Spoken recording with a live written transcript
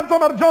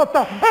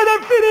Margiotta ed è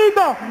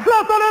finita,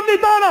 la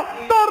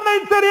Salernitana torna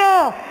in Serie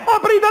A,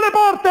 aprite le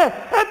porte,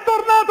 è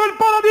tornato il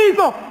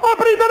paradiso,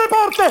 aprite le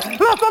porte,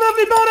 la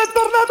Salernitana è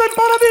tornata in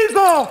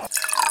paradiso.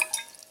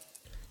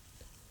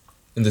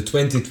 In the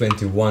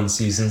 2021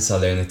 season,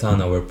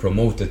 Salernitana were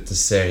promoted to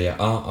Serie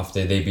A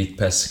after they beat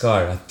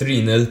Pescara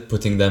 3-0,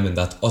 putting them in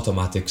that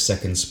automatic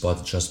second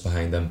spot just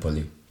behind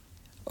Empoli.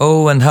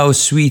 Oh, and how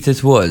sweet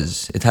it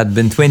was. It had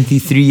been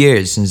 23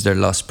 years since their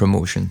last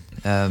promotion.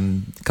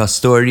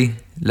 Castori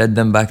led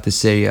them back to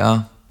Serie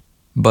A,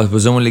 but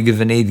was only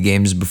given 8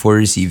 games before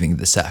receiving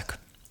the sack.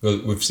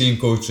 Well, we've seen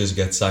coaches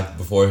get sacked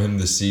before him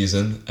this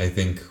season. I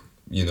think,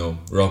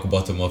 rock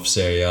bottom of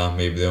Serie A,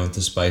 maybe they want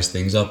to spice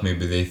things up.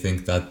 Maybe they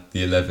think that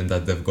the 11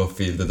 that they've got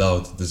fielded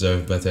out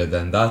deserve better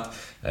than that.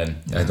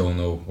 I don't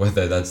know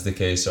whether that's the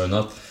case or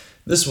not.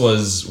 This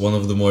was one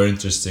of the more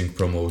interesting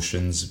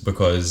promotions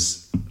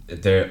because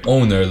their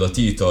owner,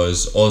 Lotito,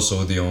 is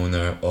also the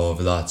owner of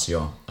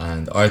Lazio.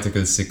 And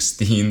Article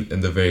 16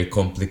 in the very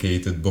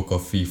complicated book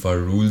of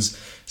FIFA rules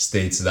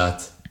states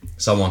that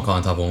someone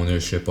can't have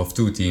ownership of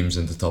 2 teams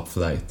in the top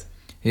flight.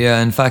 Yeah,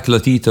 in fact,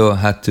 Lotito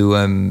had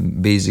to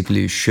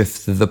basically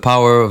shift the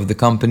power of the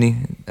company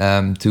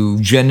to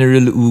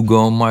General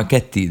Ugo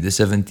Marchetti, the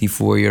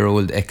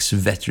 74-year-old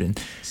ex-veteran.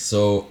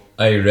 So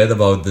I read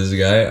about this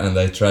guy and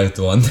I tried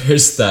to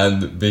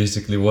understand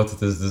basically what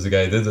it is this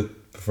guy did.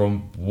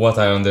 From what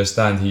I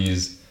understand,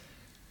 he's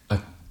a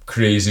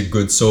crazy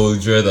good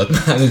soldier that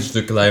managed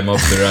to climb up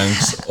the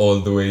ranks all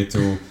the way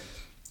to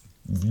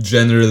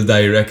general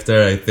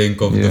director, I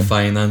think, of the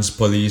finance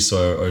police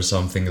or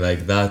something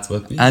like that.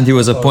 And he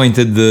was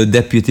appointed the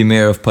deputy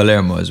mayor of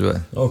Palermo as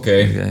well.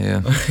 Okay. Yeah.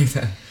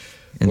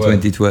 In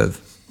 2012.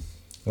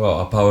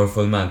 Well, a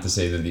powerful man to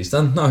say the least.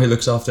 And now he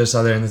looks after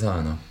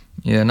Salernitana.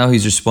 Yeah, now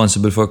he's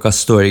responsible for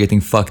Castori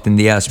getting fucked in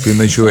the ass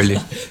prematurely.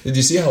 Did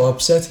you see how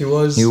upset he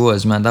was? He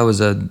was, man. That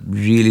was a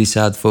really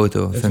sad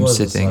photo of him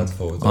sitting. It was a sad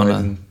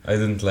photo. I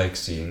didn't like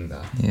seeing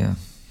that. Yeah.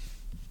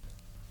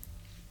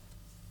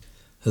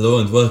 Hello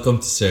and welcome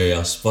to Serie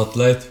A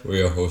Spotlight. We're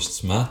your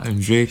hosts, Matt. I'm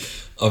Jake.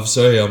 I'm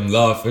sorry, I'm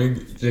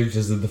laughing. Jake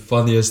just did the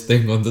funniest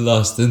thing on the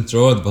last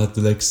intro and had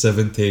to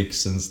 7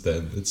 takes since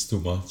then. It's too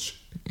much.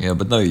 Yeah,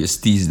 but now you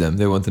just tease them.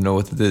 They want to know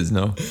what it is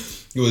now.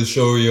 We'll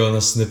show you on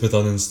a snippet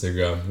on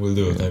Instagram. We'll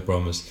do it, I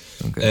promise.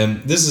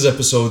 Okay. This is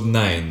episode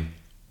 9,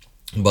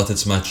 but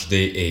it's match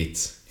day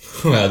 8.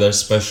 We had our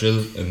special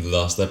in the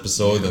last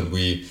episode and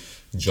we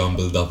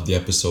jumbled up the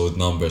episode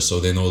numbers so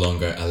they no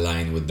longer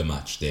align with the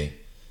match day.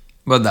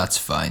 But that's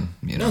fine,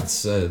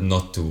 That's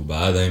not too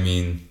bad. I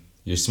mean,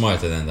 you're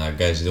smarter than that,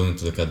 guys. You don't need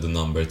to look at the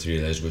number to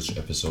realize which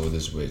episode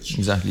is which.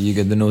 Exactly. You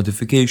get the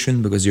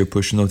notification because your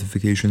push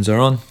notifications are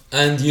on.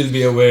 And you'll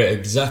be aware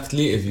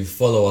exactly if you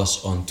follow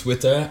us on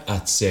Twitter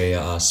at Serie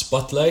A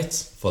Spotlight.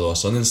 Follow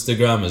us on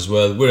Instagram as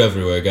well. We're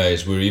everywhere,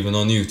 guys. We're even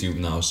on YouTube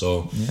now,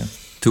 so... Yeah.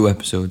 2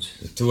 episodes.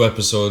 2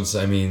 episodes.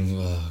 I mean,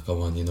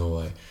 come on, you know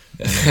why.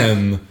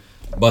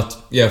 But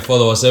yeah,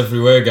 follow us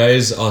everywhere,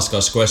 guys. Ask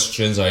us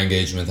questions. Our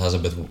engagement has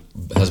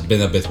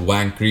been a bit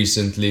wank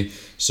recently,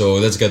 so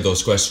let's get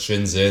those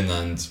questions in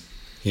and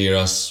hear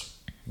us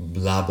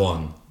blab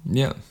on.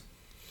 Yeah.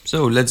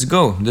 So let's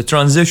go. The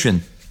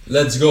transition.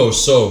 Let's go.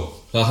 So,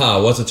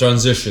 what a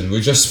transition. We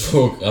just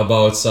spoke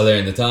about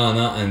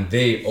Salernitana and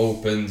they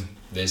opened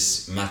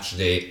this match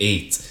day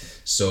 8.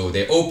 So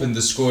they opened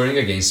the scoring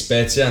against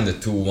Spezia and the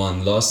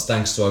 2-1 loss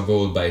thanks to a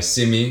goal by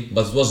Simi,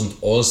 but it wasn't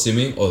all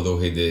Simi, although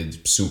he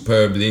did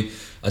superbly.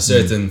 A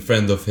certain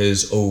friend of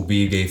his, OB,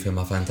 gave him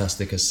a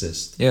fantastic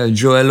assist. Yeah,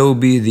 Joel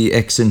Obi, the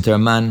ex-Inter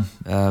man,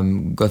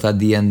 got at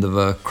the end of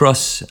a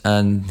cross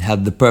and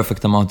had the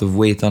perfect amount of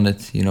weight on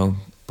it,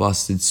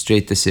 passed it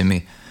straight to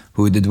Simi,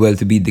 who did well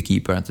to beat the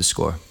keeper and to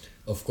score.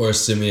 Of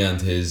course, Simi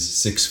and his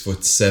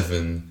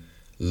 6'7"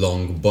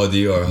 long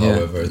body, or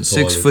however tall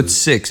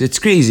 6'6". It's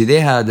crazy. They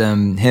had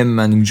him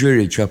and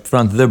Juric up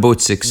front. They're both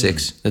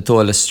 6'6", the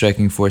tallest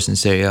striking force in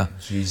Serie A.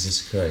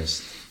 Jesus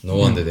Christ. No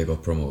wonder they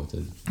got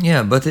promoted.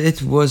 Yeah, but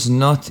it was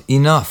not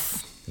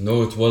enough.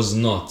 No, it was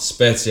not.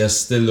 Spezia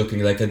still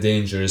looking like a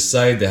dangerous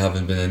side. They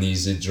haven't been an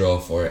easy draw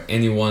for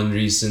anyone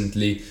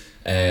recently.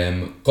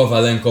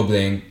 Kovalenko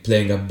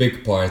playing a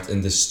big part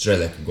in the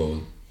Strelec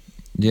goal.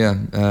 Yeah,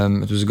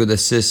 it was a good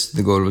assist.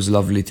 The goal was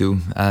lovely too.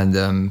 And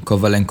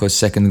Kovalenko's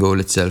second goal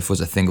itself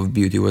was a thing of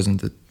beauty,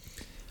 wasn't it?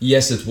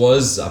 Yes, it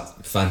was a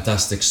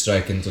fantastic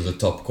strike into the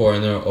top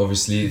corner.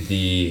 Obviously,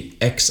 the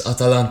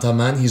ex-Atalanta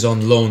man, he's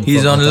on loan.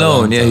 He's on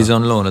loan, yeah, he's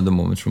on loan at the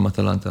moment from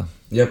Atalanta.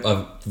 Yep,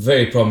 a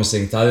very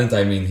promising talent.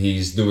 I mean,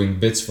 he's doing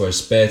bits for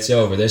Spezia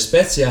over there.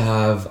 Spezia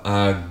have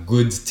a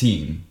good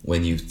team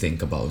when you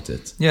think about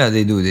it. Yeah,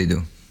 they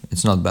do.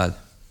 It's not bad.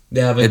 They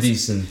have a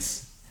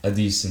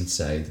decent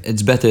side.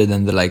 It's better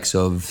than the likes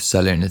of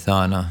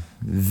Salernitana,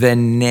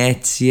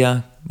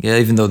 Venezia. Yeah,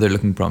 even though they're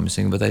looking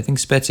promising, but I think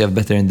Spezia have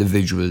better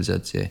individuals,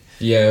 I'd say.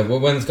 Yeah,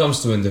 but when it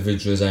comes to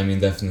individuals, I mean,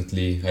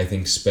 definitely, I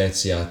think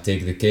Spezia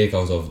take the cake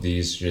out of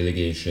these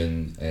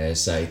relegation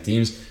side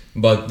teams.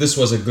 But this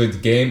was a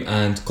good game,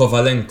 and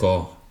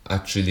Kovalenko,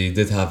 actually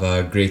did have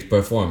a great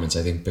performance,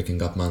 I think,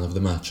 picking up man of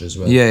the match as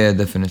well. Yeah,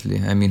 definitely.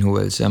 I mean, who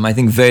else? I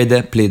think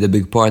Verde played a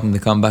big part in the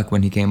comeback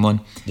when he came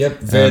on. Yep,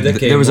 Verde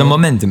came There was a on.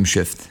 momentum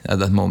shift at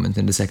that moment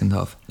in the second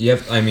half. Yep,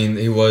 I mean,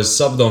 he was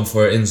subbed on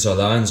for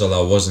Inzola.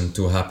 Inzola wasn't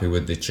too happy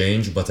with the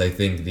change, but I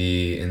think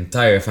the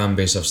entire fan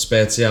base of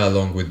Spezia,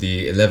 along with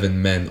the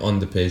 11 men on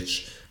the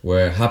pitch,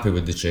 were happy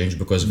with the change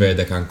because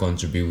Verde can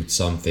contribute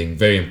something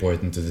very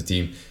important to the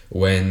team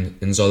when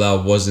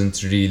Inzola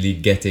wasn't really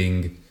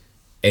getting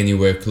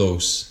anywhere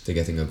close to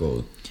getting a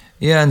goal.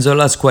 Yeah, and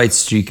Zola's quite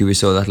streaky. We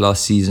saw that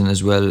last season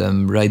as well.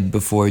 Right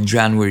before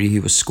January,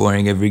 he was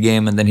scoring every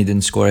game, and then he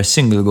didn't score a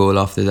single goal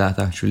after that,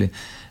 actually.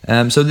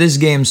 So this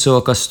game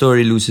saw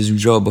Castori lose his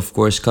job, of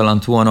course.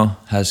 Colantuono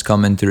has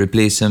come in to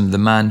replace him, the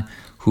man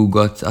who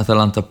got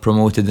Atalanta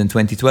promoted in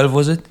 2012,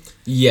 was it?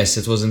 Yes,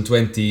 it was in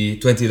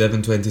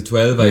 2011,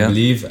 2012, I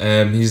believe.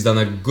 He's done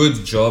a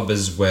good job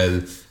as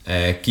well,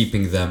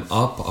 keeping them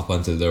up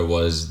until there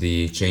was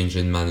the change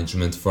in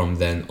management from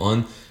then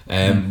on.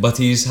 But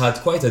he's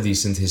had quite a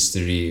decent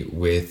history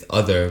with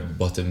other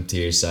bottom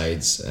tier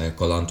sides,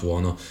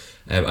 Colantuono.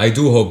 I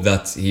do hope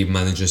that he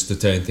manages to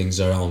turn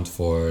things around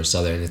for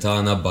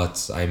Salernitana,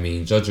 but I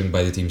mean, judging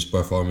by the team's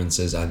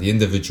performances and the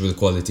individual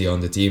quality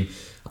on the team,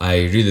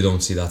 I really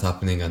don't see that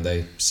happening, and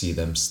I see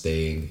them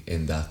staying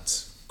in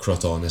that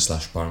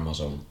Crotone/Parma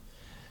zone.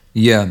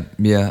 Yeah.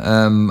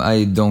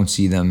 I don't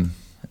see them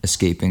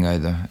escaping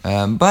either.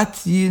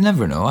 But you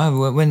never know.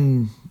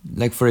 When,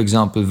 like for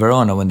example,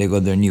 Verona, when they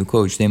got their new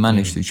coach, they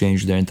managed to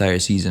change their entire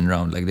season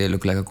round. Like they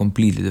look like a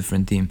completely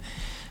different team.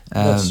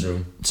 That's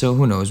true. So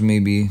who knows?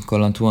 Maybe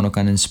Colantuono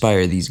can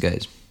inspire these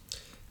guys.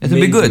 It'll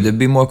be good. It'll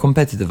be more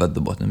competitive at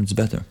the bottom. It's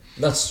better.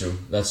 That's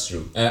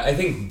true. I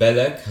think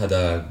Belek had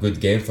a good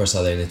game for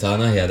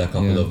Salernitana. He had a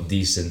couple of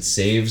decent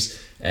saves.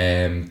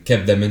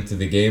 Kept them into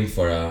the game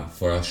for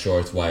a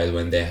short while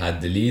when they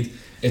had the lead.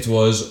 It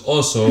was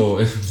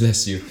also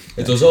bless you.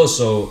 It was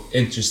also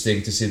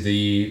interesting to see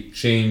the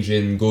change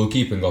in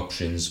goalkeeping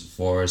options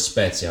for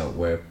Spezia,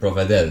 where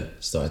Provedel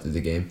started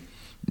the game.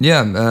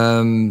 Yeah,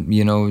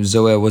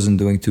 Zoe wasn't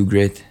doing too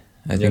great.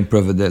 I think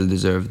Provedel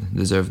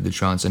deserved the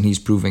chance, and he's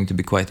proving to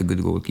be quite a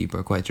good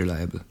goalkeeper, quite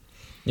reliable.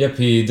 Yep,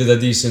 he did a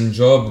decent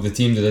job. The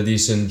team did a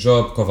decent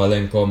job.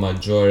 Kovalenko,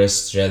 Maggiore,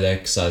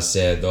 Strelec,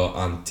 Salcedo,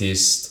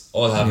 Antist,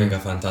 all having a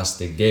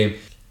fantastic game.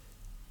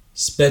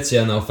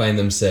 Spezia now find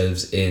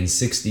themselves in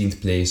 16th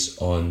place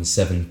on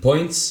 7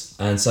 points,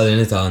 and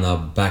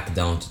Salernitana back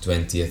down to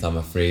 20th, I'm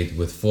afraid,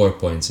 with 4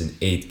 points in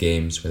 8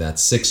 games. We had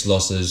 6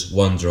 losses,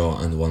 1 draw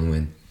and 1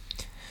 win.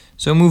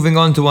 So moving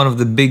on to one of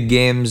the big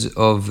games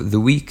of the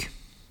week,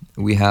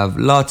 we have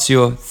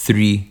Lazio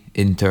 3,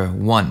 Inter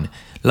 1.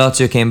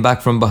 Lazio came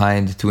back from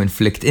behind to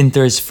inflict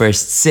Inter's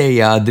first Serie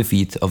A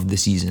defeat of the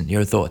season.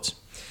 Your thoughts?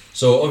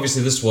 So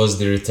obviously this was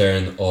the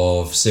return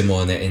of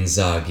Simone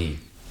Inzaghi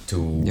to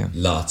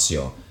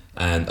Lazio,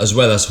 and as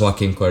well as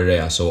Joaquin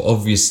Correa. So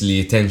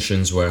obviously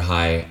tensions were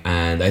high,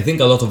 and I think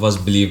a lot of us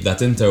believed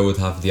that Inter would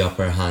have the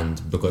upper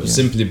hand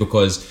simply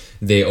because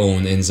they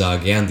own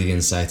Inzaghi and the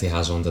insight he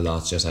has on the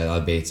Lazio side,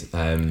 albeit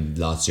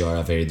Lazio are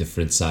a very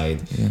different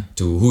side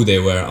to who they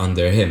were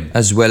under him.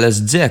 As well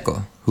as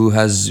Dzeko,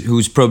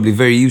 who's probably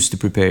very used to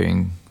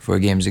preparing for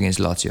games against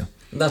Lazio.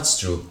 That's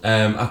true.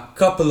 A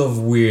couple of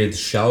weird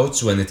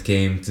shouts when it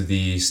came to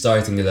the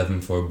starting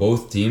 11 for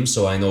both teams.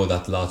 So I know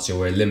that Lazio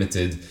were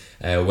limited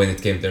when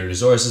it came to their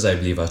resources. I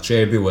believe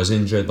Acerbi was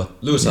injured,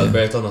 but Luis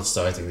Alberto not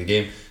starting the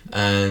game,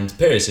 and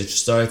Perisic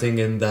starting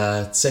in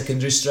that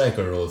secondary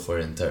striker role for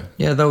Inter.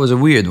 Yeah, that was a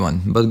weird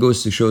one, but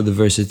goes to show the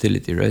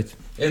versatility, right?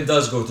 It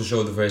does go to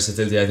show the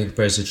versatility. I think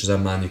Perisic is a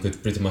man you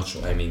could pretty much,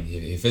 I mean,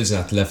 he fills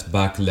at left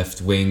back,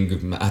 left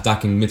wing,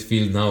 attacking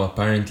midfield now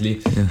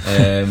apparently.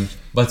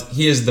 But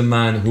he is the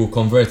man who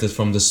converted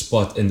from the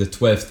spot in the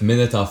 12th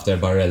minute after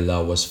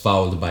Barella was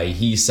fouled by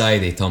his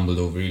side. They tumbled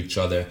over each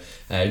other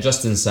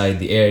just inside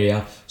the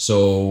area.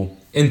 So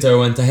Inter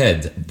went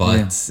ahead,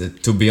 but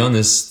to be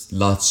honest,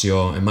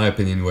 Lazio, in my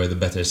opinion, were the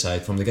better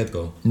side from the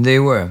get-go. They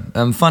were.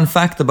 Fun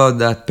fact about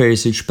that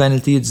Perisic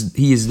penalty,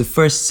 he is the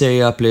first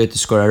Serie A player to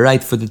score a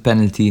right-footed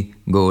penalty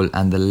goal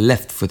and a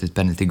left-footed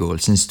penalty goal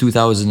since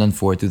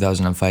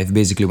 2004-2005,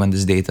 basically when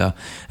this data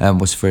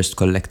was first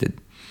collected.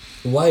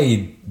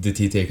 Why did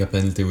he take a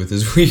penalty with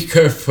his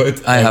weaker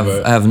foot? I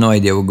have no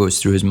idea what goes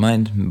through his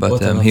mind,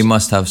 but he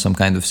must have some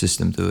kind of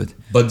system to it.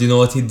 But do you know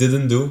what he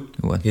didn't do?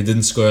 What? He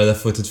didn't score a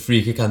left-footed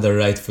free kick and a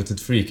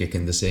right-footed free kick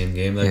in the same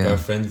game like our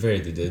friend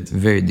Verdi did.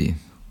 Verdi,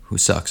 who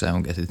sucks, I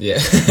don't get it. Yeah,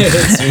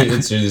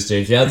 it's really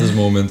strange. He had his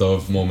moment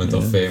of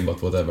fame,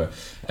 but whatever.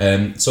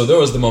 So there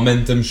was the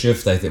momentum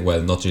shift. I think,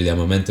 well, not really a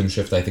momentum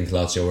shift. I think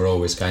Lazio were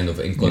always kind of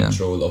in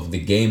control of the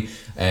game.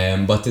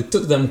 But it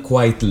took them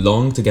quite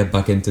long to get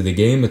back into the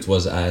game. It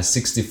was a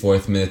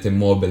 64th minute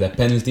Immobile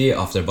penalty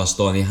after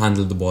Bastoni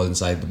handled the ball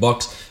inside the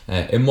box.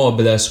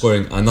 Immobile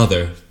scoring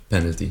another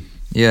penalty.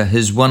 Yeah,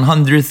 his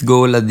 100th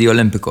goal at the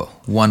Olimpico,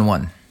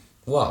 1-1.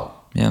 Wow.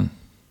 Yeah.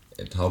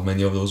 how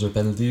many of those were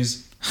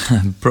penalties?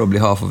 Probably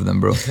half of them,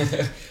 bro.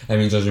 I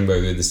mean, judging by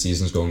the way the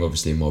season's going,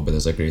 obviously Immobile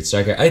is a great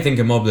striker. I think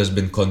Immobile has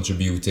been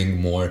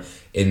contributing more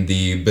in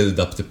the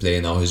build-up to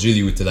play now. He's really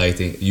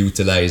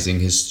utilising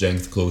his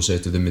strength closer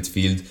to the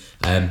midfield.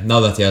 Now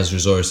that he has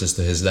resources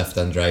to his left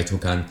and right who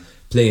can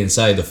play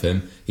inside of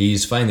him,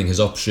 he's finding his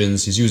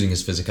options, he's using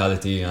his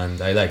physicality,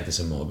 and I like this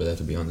Immobile,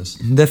 to be honest.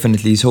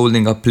 Definitely, he's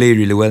holding up play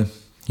really well.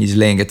 He's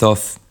laying it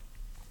off.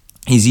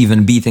 He's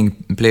even beating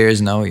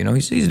players now, you know.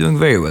 He's doing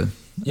very well,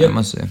 I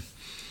must say.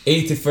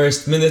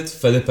 81st minute,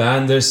 Felipe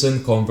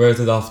Anderson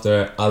converted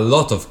after a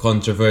lot of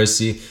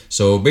controversy.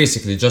 So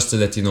basically, just to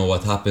let you know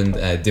what happened,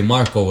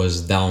 DiMarco was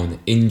down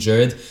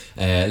injured.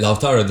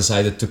 Lautaro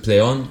decided to play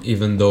on,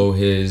 even though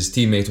his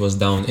teammate was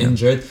down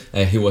injured.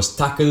 He was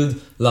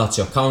tackled,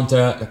 Lazio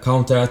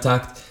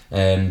counter-attacked.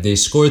 They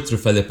scored through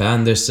Felipe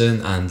Anderson,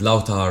 and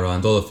Lautaro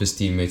and all of his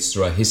teammates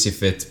threw a hissy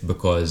fit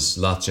because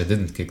Lazio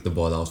didn't kick the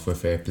ball out for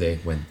fair play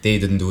when they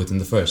didn't do it in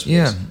the first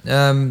place.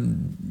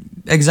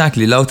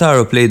 Exactly.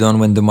 Lautaro played on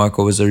when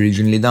DiMarco was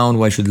originally down.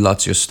 Why should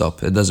Lazio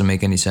stop? It doesn't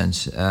make any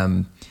sense.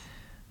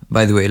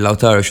 By the way,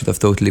 Lautaro should have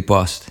totally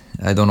passed.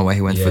 I don't know why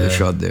he went for the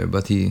shot there,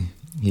 but he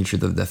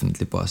should have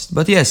definitely passed.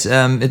 But yes,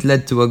 it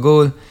led to a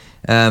goal.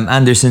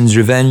 Anderson's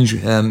revenge.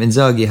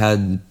 Inzaghi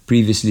had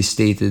previously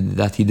stated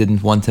that he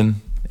didn't want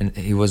him. And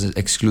he was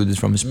excluded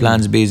from his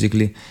plans,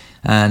 basically.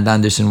 And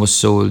Anderson was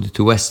sold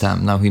to West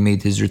Ham. Now he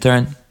made his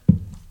return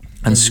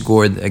and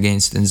scored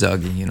against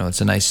Inzaghi. You know,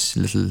 it's a nice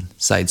little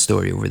side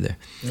story over there.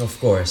 Of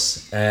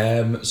course.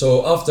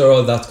 So after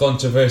all that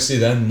controversy,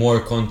 then more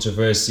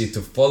controversy to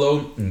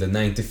follow. In the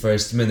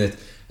 91st minute,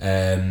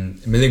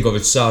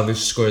 Milinkovic-Savic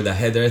scored a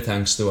header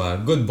thanks to a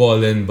good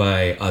ball in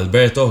by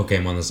Alberto, who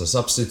came on as a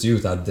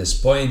substitute at this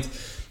point.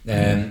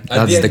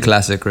 That's the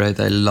classic, right?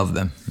 I love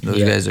them.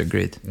 Those guys are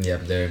great. Yeah,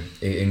 they're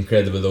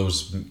incredible.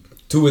 Those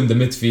two in the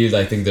midfield,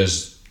 I think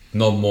there's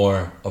no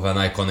more of an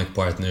iconic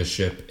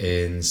partnership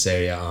in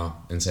Serie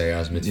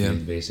A's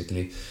midfield,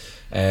 basically.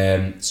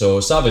 So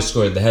Savic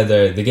scored the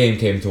header. The game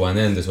came to an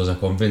end. It was a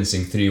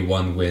convincing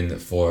 3-1 win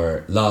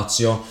for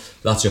Lazio.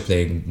 Lazio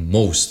playing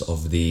most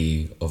of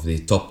the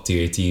top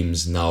tier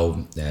teams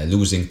now,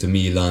 losing to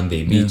Milan.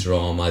 They beat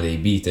Roma, they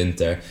beat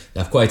Inter. They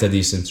have quite a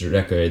decent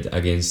record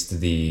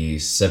against the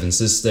Seven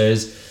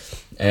Sisters.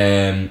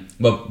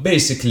 But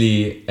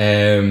basically,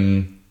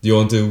 do you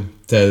want to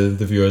tell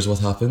the viewers what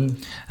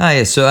happened?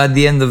 So at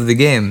the end of the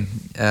game,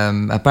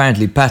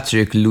 apparently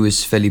Patrick,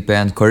 Luis Felipe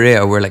and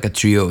Correa were like a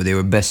trio. They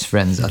were best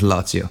friends at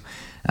Lazio.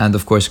 And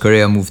of course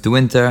Correa moved to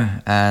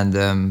Inter,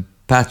 and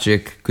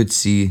Patrick could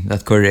see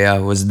that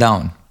Correa was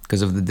down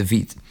because of the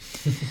defeat.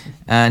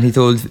 And he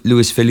told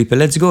Luis Felipe,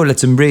 let's go,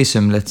 let's embrace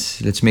him,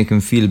 let's make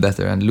him feel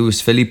better. And Luis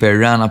Felipe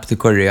ran up to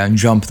Correa and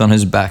jumped on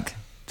his back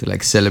to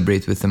like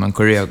celebrate with him, and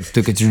Correa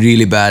took it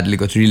really badly,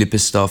 got really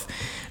pissed off.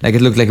 Like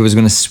it looked like he was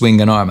going to swing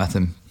an arm at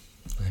him.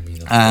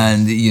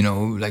 And, you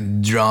know,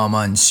 like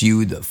drama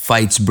ensued,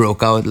 fights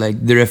broke out.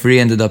 Like the referee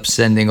ended up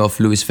sending off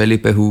Luis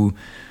Felipe, who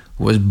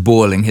was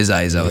bawling his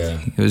eyes out.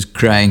 He was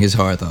crying his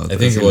heart out. I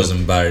think he was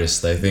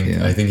embarrassed. I think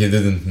he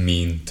didn't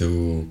mean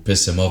to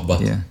piss him off,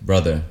 but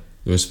brother,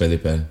 Luis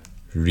Felipe,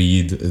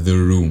 read the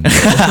room.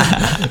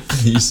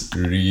 Please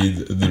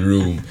read the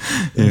room.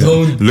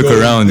 Don't look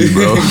around you,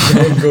 bro.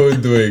 Don't go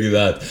doing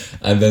that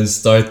and then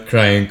start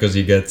crying because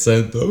he gets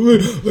sent. I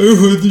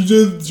was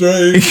just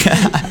trying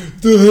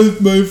to help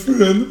my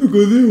friend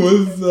because he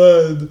was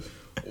sad.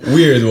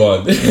 Weird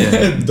one.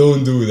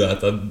 Don't do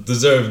that. A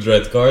deserved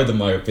red card, in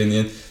my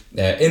opinion.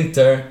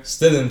 Inter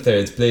still in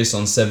third place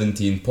on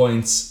 17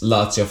 points.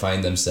 Lazio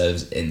find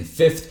themselves in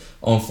fifth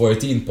on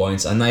 14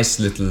 points. A nice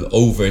little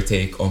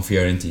overtake on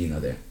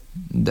Fiorentina there.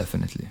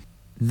 Definitely.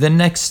 The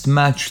next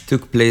match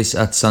took place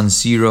at San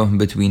Siro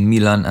between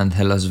Milan and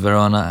Hellas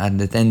Verona,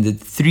 and it ended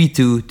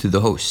 3-2 to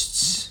the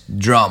hosts.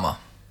 Drama.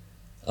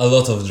 A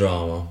lot of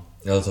drama.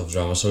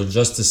 So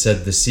just to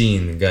set the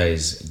scene,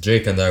 guys,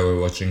 Jake and I were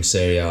watching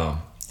Serie A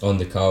on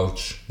the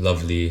couch.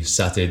 Lovely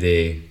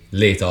Saturday,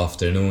 late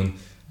afternoon.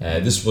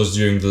 This was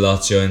during the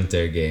Lazio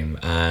Inter game,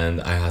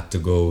 and I had to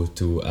go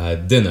to a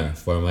dinner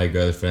for my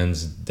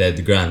girlfriend's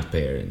dead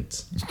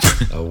grandparent.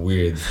 a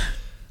weird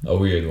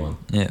one.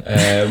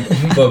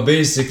 But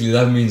basically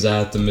that means I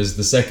had to miss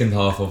the second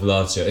half of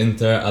Lazio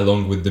Inter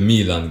along with the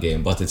Milan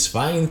game. But it's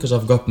fine because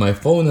I've got my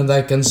phone and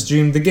I can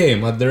stream the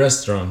game at the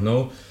restaurant,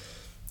 no?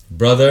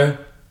 Brother,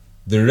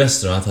 the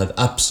restaurant had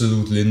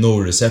absolutely no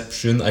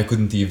reception. I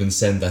couldn't even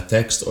send a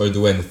text or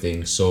do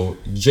anything. So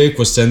Jake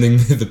was sending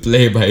me the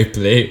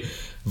play-by-play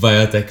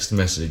via text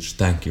message.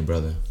 Thank you,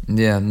 brother.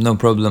 Yeah, no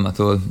problem at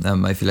all.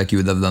 I feel like you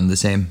would have done the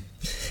same.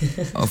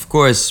 Of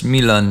course,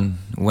 Milan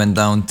went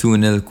down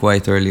 2-0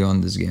 quite early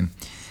on this game.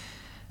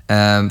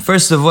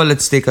 First of all,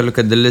 let's take a look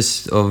at the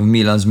list of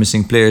Milan's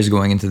missing players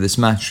going into this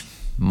match.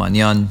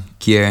 Magnan,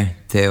 Kier,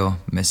 Theo,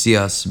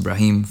 Messias,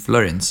 Brahim,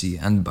 Florenzi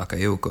and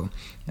Bakayoko.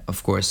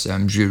 Of course,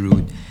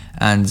 Giroud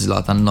and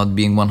Zlatan not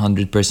being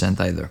 100%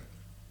 either.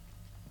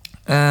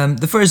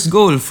 The first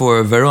goal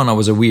for Verona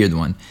was a weird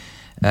one.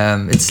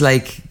 It's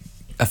like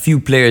a few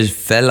players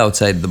fell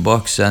outside the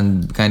box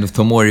and kind of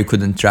Tomori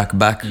couldn't track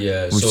back,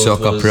 Yeah, which so saw it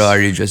was-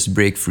 Caprari just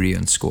break free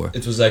and score.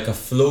 It was like a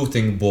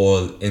floating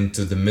ball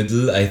into the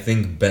middle. I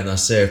think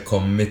Benacer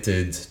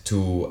committed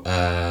to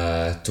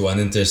an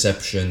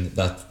interception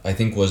that I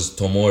think was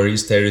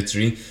Tomori's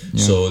territory.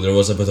 So there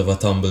was a bit of a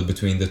tumble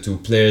between the two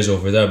players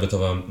over there, a bit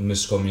of a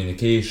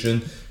miscommunication.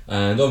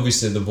 And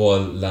obviously the ball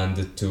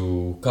landed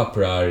to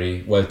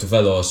Caprari, well, to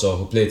Veloso,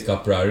 who played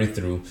Caprari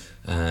through.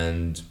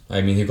 And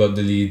I mean, he got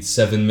the lead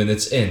 7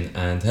 minutes in.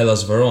 And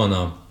Hellas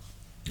Verona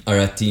are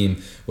a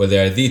team, well, they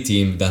are the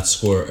team that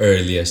score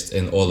earliest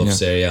in all of Yeah.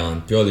 Serie A.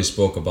 And Pioli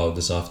spoke about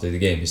this after the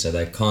game. He said,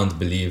 I can't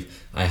believe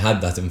I had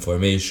that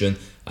information.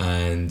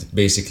 And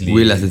basically,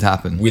 We let it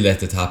happen. We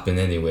let it happen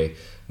anyway.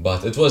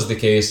 But it was the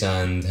case,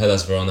 and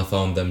Hellas Verona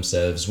found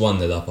themselves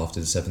 1-0 up after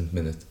the 7th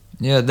minute.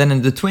 Yeah, then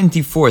in the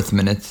 24th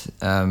minute,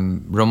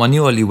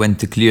 Romagnoli went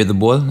to clear the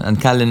ball and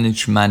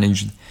Kalinic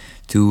managed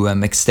to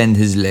extend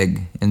his leg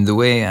in the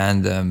way,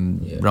 and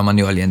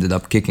Romagnoli ended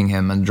up kicking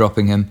him and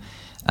dropping him.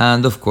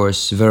 And of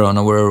course,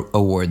 Verona were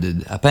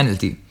awarded a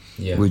penalty,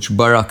 which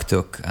Barak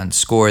took and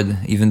scored,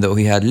 even though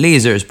he had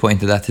lasers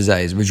pointed at his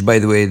eyes, which, by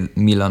the way,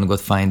 Milan got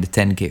fined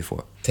 10k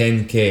for.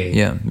 10k.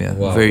 Yeah,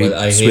 Wow. very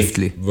I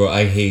swiftly.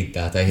 I hate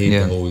that. I hate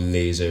Yeah. the whole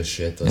laser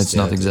shit. It's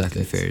not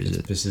exactly fair, is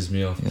it? Pisses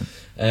me off.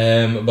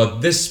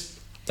 But this,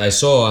 I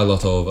saw a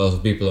lot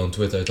of people on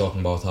Twitter talking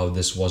about how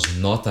this was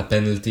not a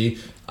penalty.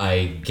 I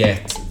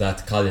get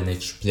that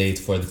Kalinic played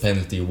for the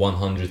penalty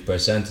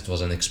 100%. It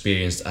was an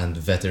experienced and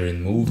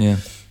veteran move. Yeah.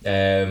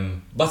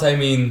 But I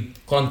mean,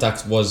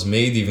 contact was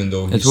made, even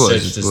though he It was,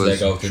 stretched it his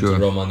leg was, out sure.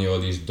 into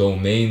Romagnoli's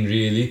domain,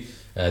 really.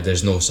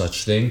 There's no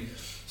such thing.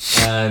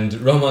 And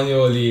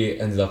Romagnoli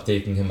ended up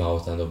taking him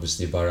out, and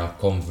obviously Barak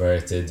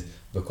converted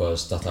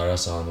because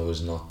Tatarasano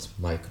is not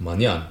Mike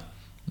Maignan.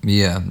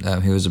 Yeah,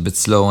 he was a bit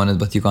slow on it,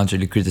 but you can't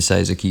really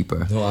criticize a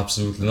keeper. No,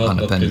 absolutely On not.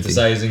 a Not penalty.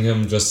 criticizing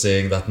him, just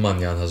saying that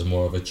Maignan has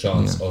more of a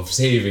chance of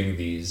saving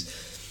these.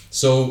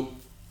 So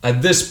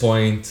at this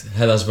point,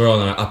 Hellas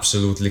Verona are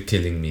absolutely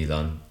killing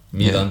Milan.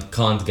 Milan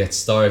can't get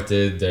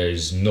started.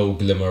 There's no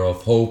glimmer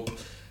of hope.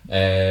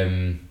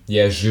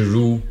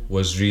 Giroud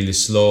was really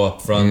slow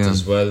up front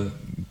as well.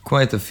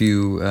 Quite a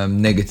few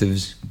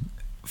negatives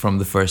from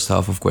the first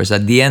half, of course.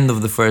 At the end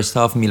of the first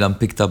half, Milan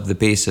picked up the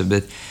pace a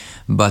bit,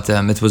 but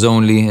it was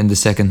only in the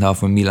second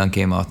half when Milan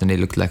came out and they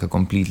looked like a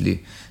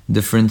completely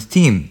different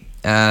team.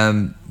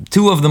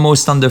 Two of the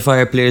most under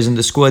fire players in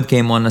the squad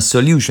came on as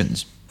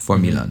solutions for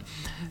Milan.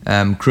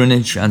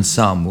 Krunic and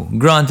Samu.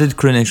 Granted,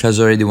 Krunic has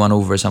already won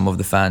over some of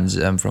the fans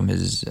from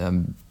his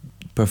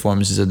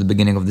performances at the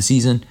beginning of the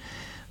season,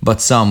 but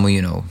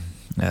Samu,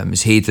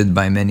 is hated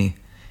by many.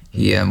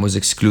 He was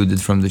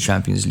excluded from the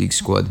Champions League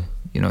squad.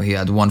 He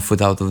had 1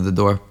 foot out of the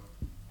door.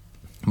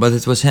 But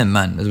it was him,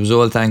 man. It was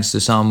all thanks to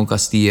Samu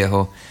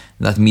Castillejo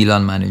that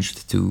Milan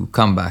managed to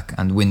come back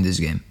and win this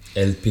game.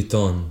 El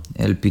Piton.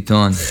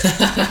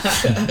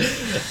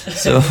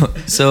 So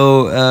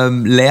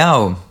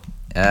Leao,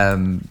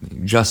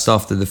 just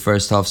after the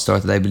first half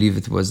started, I believe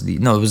it was the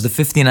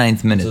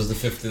 59th minute. It was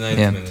the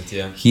 59th minute,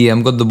 yeah. He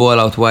got the ball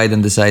out wide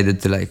and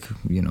decided to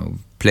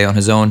play on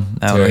his own.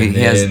 He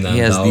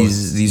has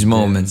these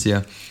moments,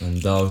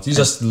 And out. He's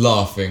just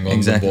laughing on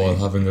the ball,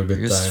 having a good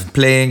He's time.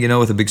 playing,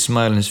 with a big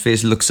smile on his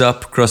face, looks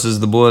up, crosses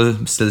the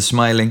ball, still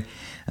smiling.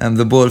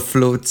 The ball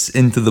floats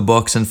into the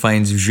box and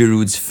finds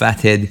Giroud's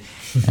fat head,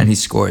 and he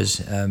scores.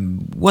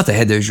 What a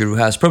header Giroud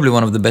has. Probably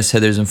one of the best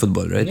headers in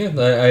football, right? Yeah,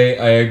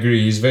 I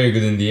agree. He's very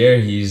good in the air.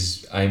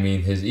 His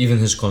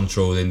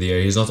control in the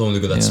air. He's not only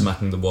good at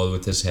smacking the ball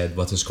with his head,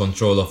 but his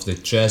control of the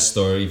chest,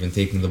 or even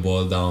taking the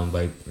ball down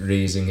by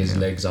raising his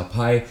legs up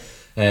high.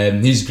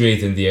 He's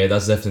great in the air.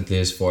 That's definitely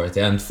his forte.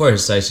 And for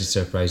his size, he's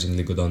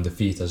surprisingly good on the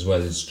feet as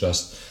well. It's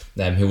just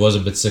he was a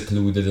bit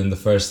secluded in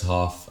the first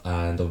half,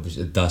 and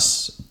obviously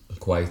thus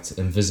quite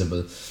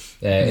invisible.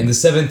 In the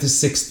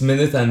 76th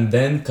minute, and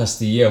then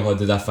Castillejo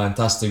did a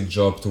fantastic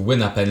job to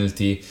win a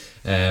penalty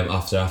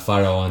after a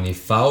Faraoni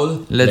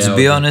foul. Let's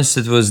be honest,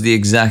 it was the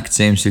exact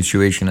same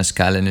situation as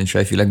Kalinic.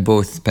 I feel like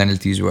both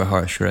penalties were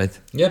harsh, right?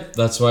 Yep,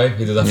 that's why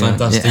he did a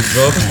fantastic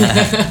job.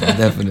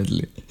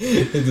 Definitely.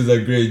 He did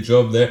a great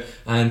job there.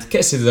 And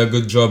Kessie did a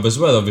good job as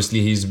well.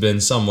 Obviously, he's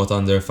been somewhat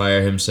under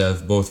fire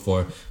himself, both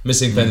for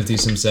missing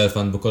penalties himself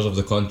and because of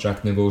the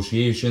contract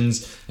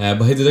negotiations.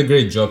 But he did a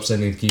great job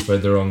sending the keeper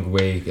the wrong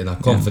way in a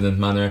confident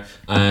manner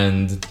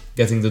and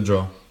getting the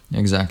draw.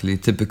 Exactly.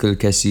 Typical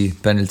Kessie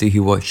penalty. He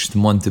watched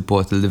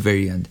Monteport till the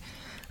very end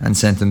and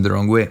sent him the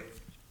wrong way.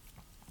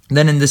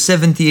 Then in the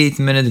 78th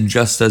minute,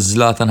 just as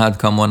Zlatan had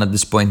come on, at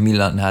this point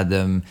Milan had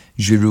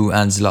Giroud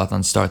and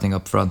Zlatan starting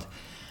up front.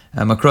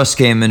 A cross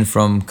came in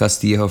from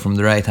Castillejo from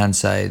the right hand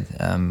side,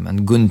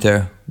 and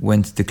Gunter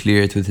went to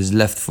clear it with his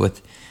left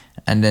foot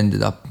and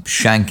ended up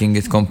shanking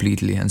it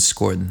completely and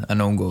scored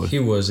an own goal. He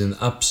was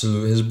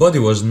his body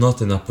was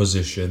not in a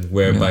position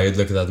whereby you'd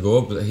look at that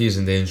goal, but he's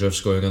in danger of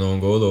scoring an own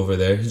goal over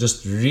there. He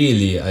just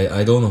really,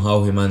 I don't know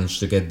how he managed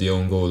to get the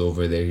own goal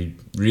over there. He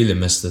really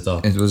messed it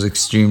up. It was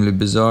extremely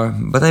bizarre,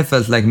 but I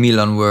felt like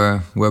Milan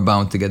were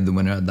bound to get the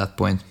winner at that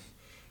point.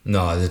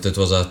 No, it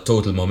was a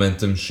total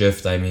momentum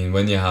shift. I mean,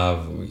 when you have,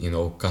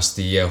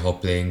 Castillejo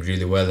playing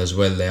really well as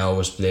well, Leao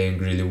was playing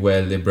really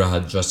well, Ibra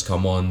had just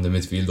come on, the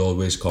midfield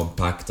always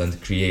compact and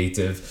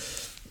creative.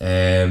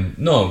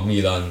 No,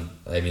 Milan,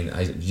 I mean,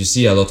 you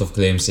see a lot of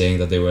claims saying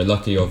that they were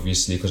lucky,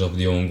 obviously, because of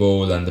the own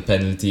goal and the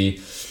penalty.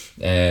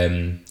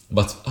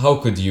 But how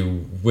could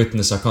you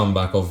witness a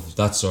comeback of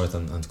that sort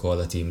and call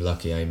a team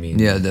lucky? I mean,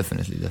 Yeah,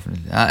 definitely.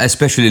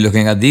 Especially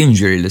looking at the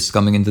injury list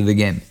coming into the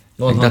game.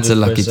 Like, that's a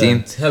lucky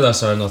team.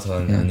 Hellas are not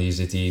an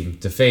easy team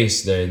to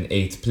face. They're in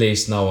 8th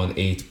place now on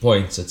 8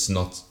 points. It's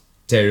not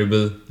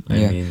terrible.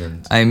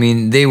 I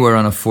mean, they were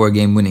on a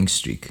 4-game winning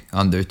streak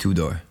under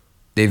Tudor.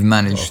 They've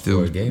managed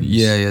to 4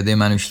 games. they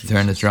managed to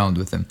turn it around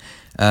with him.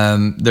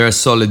 They're a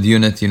solid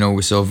unit.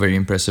 We saw very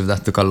impressive.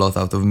 That took a lot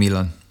out of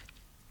Milan.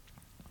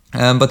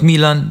 But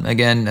Milan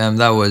again,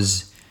 that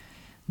was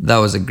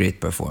a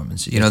great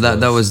performance.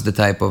 That was the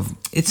type of.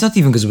 It's not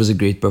even because it was a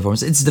great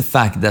performance. It's the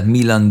fact that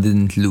Milan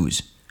didn't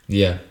lose.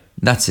 Yeah.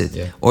 That's it.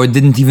 Yeah. Or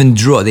didn't even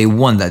draw. They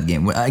won that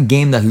game. A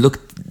game that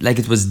looked like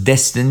it was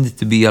destined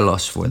to be a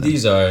loss for them.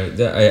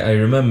 I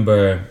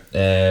remember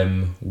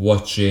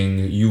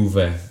watching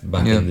Juve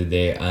back in the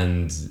day,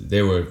 and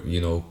they were,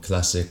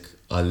 classic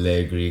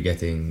Allegri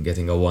getting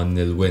a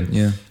 1-0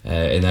 win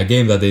in a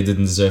game that they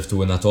didn't deserve to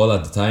win at all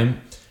at the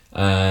time.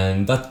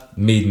 And that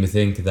made me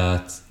think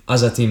that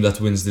as a team that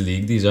wins the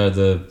league, these are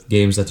the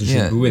games that you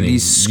should be winning.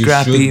 These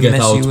scrappy, you should get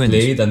messy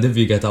outplayed, wins. and if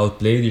you get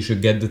outplayed, you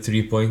should get the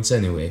 3 points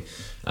anyway.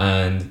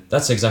 And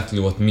that's exactly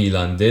what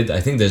Milan did.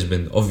 I think there's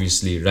been,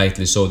 obviously,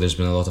 rightly so, there's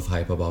been a lot of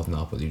hype about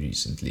Napoli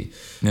recently.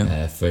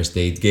 First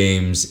 8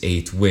 games,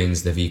 8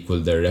 wins, they've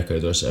equaled their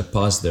record or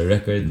surpassed their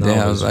record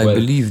now as well. I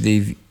believe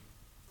they've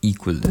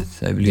equaled it.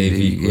 I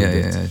believe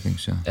I think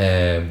so.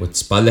 With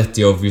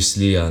Spalletti,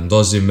 obviously, and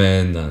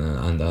Osimhen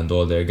and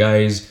all their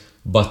guys.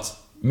 But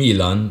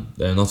Milan,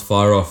 they're not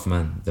far off,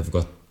 man. They've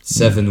got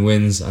 7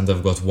 wins and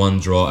they've got 1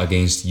 draw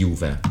against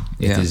Juve.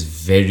 It is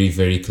very,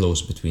 very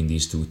close between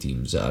these two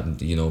teams.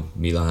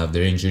 Milan have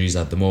their injuries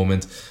at the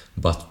moment,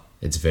 but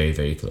it's very,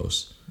 very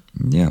close.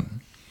 Yeah.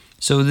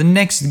 So the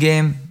next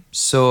game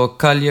saw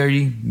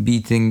Cagliari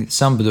beating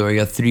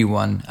Sampdoria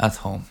 3-1 at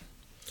home.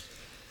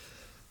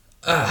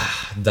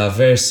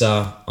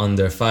 D'Aversa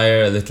under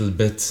fire a little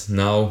bit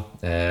now.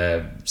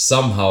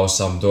 Somehow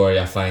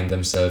Sampdoria find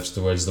themselves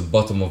towards the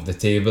bottom of the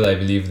table. I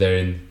believe they're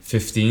in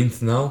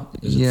 15th now.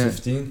 Is it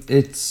 15th?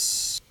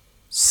 It's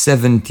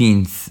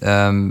 17th.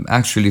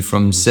 Actually,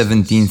 from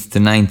 17th to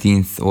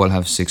 19th, all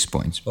have 6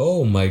 points.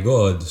 Oh my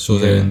god. So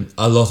they're in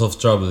a lot of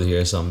trouble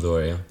here,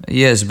 Sampdoria.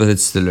 Yes, but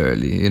it's still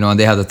early.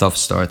 They had a tough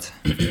start.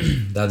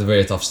 They had a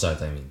very tough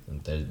start, I mean.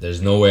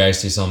 There's no way I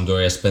see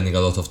Sampdoria spending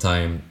a lot of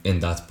time in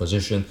that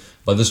position.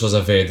 But this was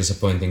a very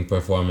disappointing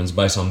performance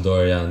by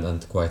Sampdoria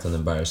and quite an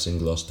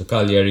embarrassing loss to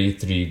Cagliari,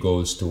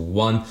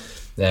 3-1.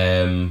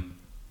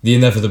 The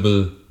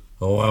inevitable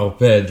João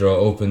Pedro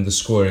opened the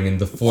scoring in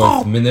the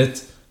 4th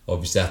minute.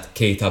 Obviously at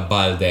Keita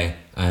Balde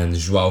and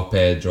João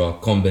Pedro, a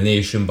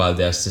combination,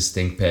 Balde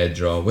assisting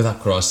Pedro with a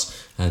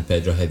cross and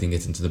Pedro heading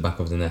it into the back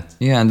of the net.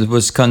 Yeah, and it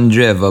was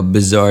Kandreva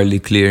bizarrely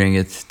clearing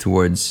it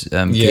towards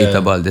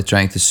Keita Balde,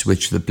 trying to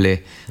switch the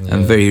play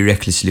very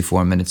recklessly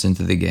 4 minutes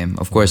into the game.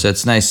 Of course,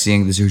 it's nice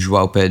seeing this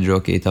João Pedro,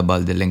 Keita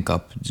Balde link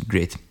up. It's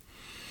great.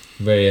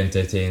 Very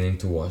entertaining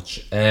to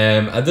watch.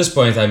 At this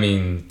point, I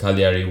mean,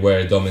 Cagliari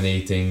were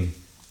dominating.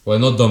 Well,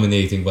 not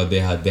dominating, but they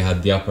had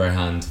the upper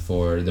hand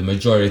for the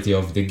majority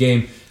of the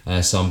game.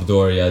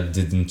 Sampdoria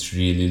didn't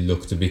really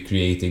look to be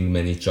creating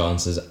many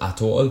chances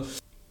at all.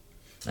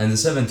 And the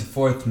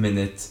 74th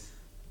minute,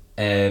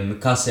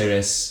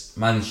 Cáceres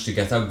managed to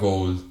get a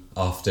goal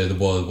after the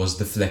ball was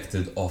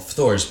deflected off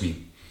Thorsby.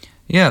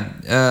 Yeah,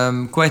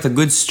 quite a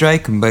good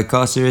strike by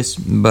Cáceres,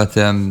 but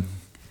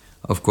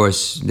of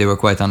course they were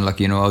quite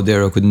unlucky.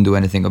 Audero couldn't do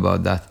anything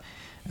about that.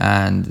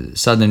 And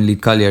suddenly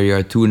Cagliari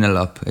are 2-0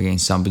 up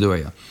against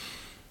Sampdoria.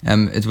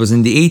 It was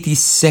in the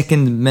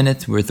 82nd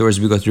minute where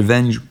Thorsby got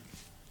revenge.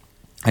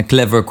 A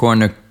clever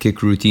corner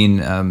kick routine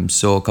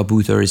saw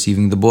Caputo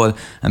receiving the ball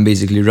and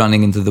basically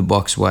running into the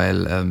box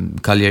while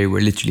Cagliari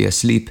were literally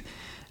asleep,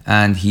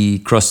 and he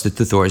crossed it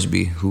to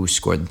Thorsby, who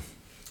scored.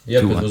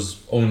 Yep, 2-1. It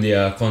was only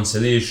a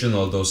consolation,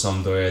 although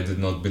Sampdoria did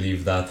not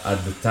believe that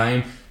at the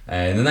time.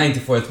 In the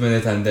 94th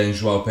minute, and then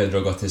João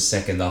Pedro got his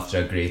second after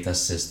a great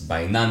assist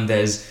by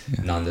Nandes.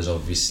 Nandes,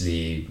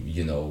 obviously,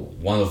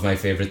 one of my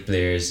favourite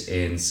players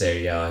in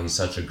Serie A. He's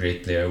such a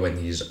great player when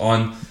he's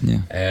on.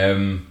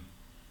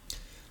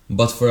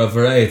 But for a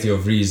variety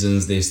of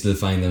reasons, they still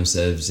find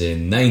themselves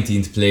in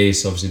 19th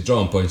place, obviously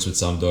drawing points with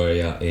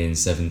Sampdoria in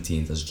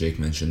 17th, as Jake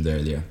mentioned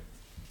earlier.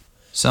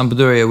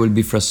 Sampdoria will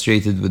be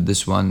frustrated with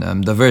this one.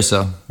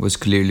 D'Aversa was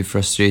clearly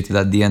frustrated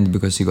at the end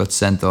because he got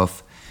sent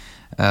off.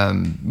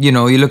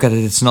 You look at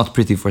it, it's not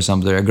pretty for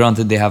Sampdoria.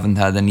 Granted, they haven't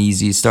had an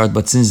easy start,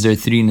 but since their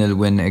 3-0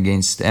 win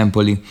against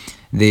Empoli,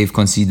 they've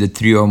conceded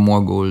 3 or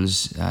more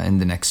goals in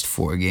the next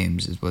 4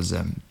 games. It was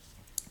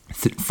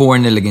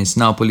 4-0 against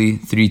Napoli,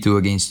 3-2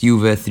 against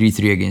Juve,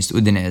 3-3 against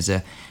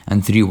Udinese,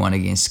 and 3-1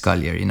 against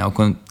Cagliari. Now,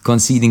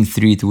 conceding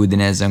 3 to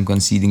Udinese and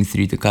conceding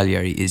 3 to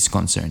Cagliari is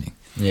concerning.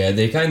 Yeah,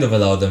 they kind of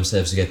allow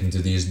themselves to get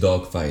into these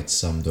dogfights,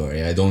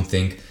 Sampdoria. I don't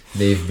think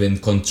they've been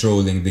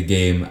controlling the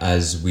game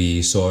as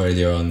we saw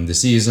earlier on in the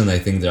season. I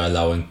think they're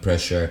allowing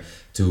pressure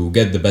to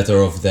get the better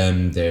of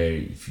them.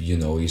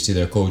 You see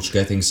their coach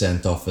getting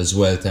sent off as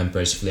well,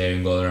 tempers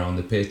flaring all around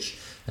the pitch.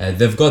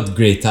 They've got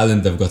great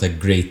talent, they've got a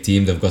great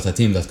team, they've got a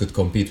team that could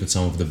compete with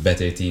some of the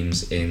better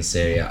teams in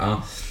Serie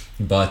A.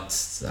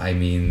 But, I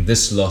mean,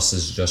 this loss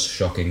is just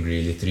shocking,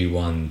 really.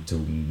 3-1 to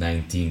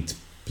 19th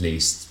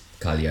placed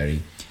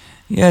Cagliari.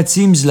 Yeah, it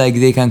seems like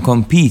they can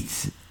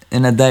compete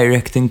in a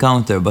direct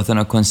encounter, but on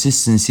a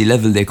consistency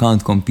level they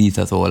can't compete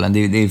at all, and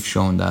they've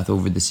shown that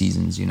over the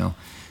seasons.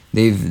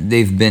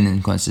 They've been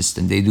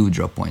inconsistent. They do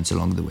drop points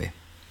along the way.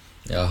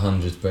 Yeah,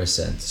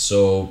 100%.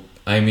 So,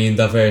 I mean,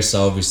 D'Aversa,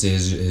 obviously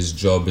his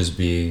job is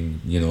being,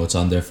 it's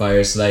under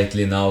fire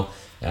slightly now.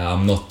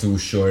 I'm not too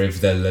sure if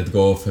they'll let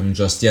go of him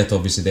just yet.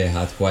 Obviously they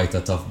had quite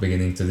a tough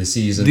beginning to the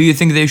season. Do you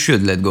think they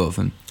should let go of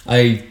him?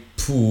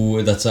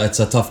 It's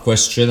a tough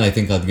question. I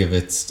think I'd give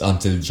it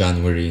until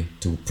January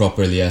to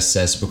properly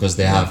assess, because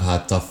they have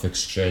had tough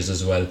fixtures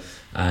as well.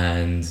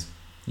 And,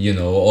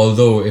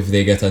 although if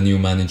they get a new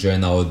manager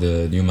now,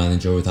 the new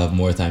manager would have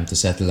more time to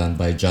settle, and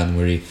by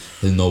January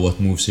he'll know what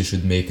moves he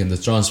should make in the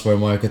transfer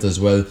market as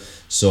well.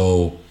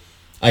 So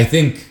I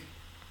think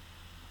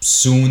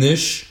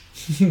soonish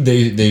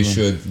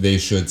they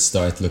should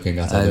start looking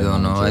at other I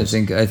don't know. I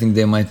think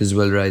they might as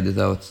well ride it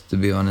out, to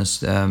be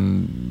honest.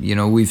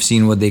 We've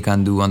seen what they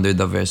can do under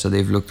D'Aversa.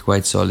 They've looked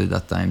quite solid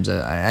at times.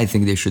 I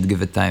think they should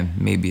give it time.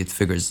 Maybe it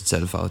figures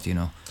itself out,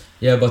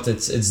 Yeah, but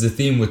it's the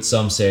theme with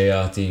some Serie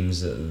A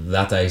teams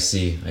that I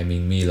see. I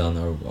mean, Milan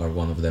are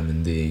one of them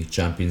in the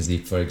Champions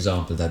League, for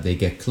example, that they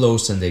get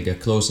close and they get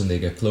close and they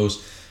get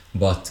close,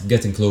 but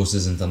getting close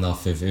isn't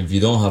enough. If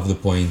you don't have the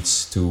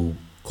points to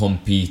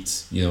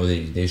compete,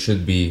 they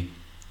should be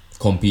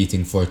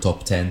competing for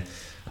top 10,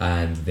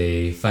 and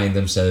they find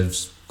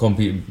themselves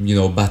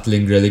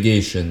battling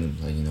relegation.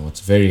 It's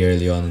very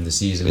early on in the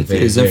season. It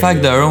is. In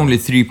fact, there are only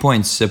 3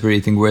 points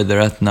separating where they're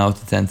at now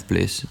to 10th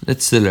place.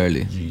 It's still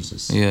early.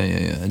 Jesus.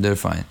 Yeah. They're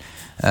fine.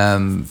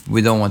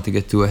 We don't want to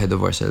get too ahead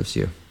of ourselves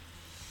here.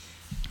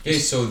 Okay,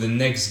 so the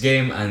next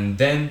game and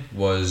then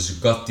was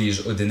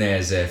Gotti's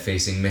Udinese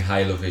facing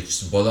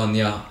Mihailovic's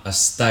Bologna.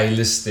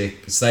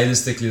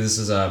 Stylistically, this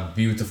is a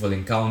beautiful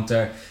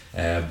encounter.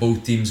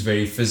 Both teams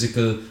very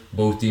physical,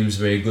 both teams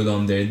very good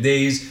on their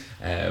days.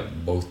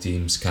 Both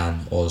teams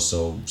can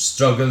also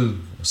struggle,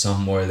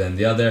 some more than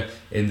the other.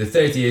 In the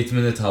 38th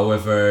minute,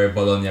 however,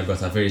 Bologna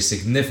got a very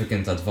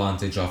significant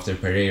advantage after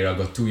Pereira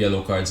got 2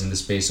 yellow cards in the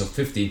space of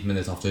 15th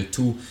minute after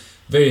 2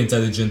 very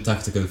intelligent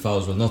tactical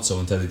fouls. Well, not so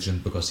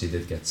intelligent, because he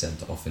did get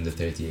sent off in the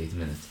 38th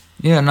minute.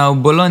 Yeah, now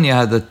Bologna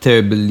had a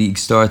terrible league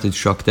start. It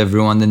shocked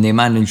everyone. Then they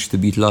managed to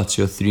beat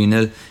Lazio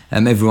 3-0.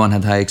 Everyone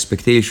had high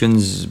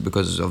expectations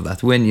because of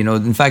that win.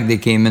 In fact, they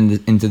came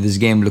into this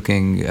game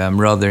looking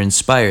rather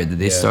inspired.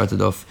 They started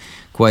off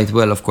quite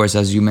well. Of course,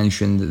 as you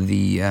mentioned,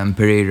 the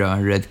Pereira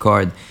red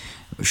card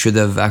should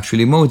have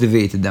actually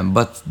motivated them.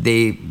 But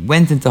they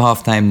went into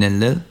halftime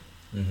 0-0.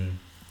 Mm-hmm.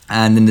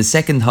 And in the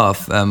second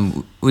half,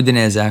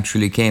 Udinese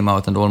actually came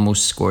out and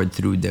almost scored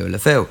through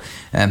Deulofeu.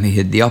 He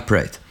hit the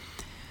upright.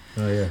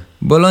 Oh, yeah.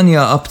 Bologna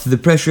upped the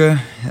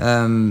pressure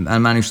and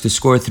managed to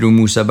score through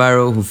Moussa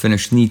Barrow, who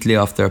finished neatly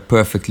after a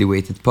perfectly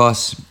weighted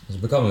pass. He's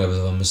becoming a bit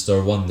of a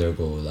Mr. Wonder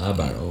goal,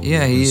 Barrow.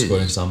 Yeah, he's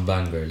scoring some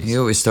bangers. He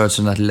always starts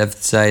on that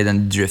left side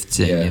and drifts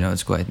in,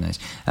 it's quite nice.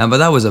 But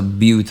that was a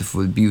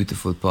beautiful,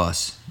 beautiful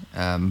pass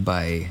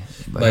by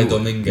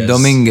Dominguez.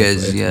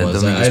 Dominguez,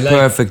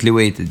 perfectly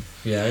weighted.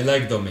 Yeah, I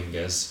like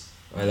Dominguez.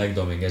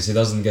 He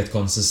doesn't get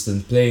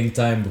consistent playing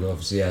time because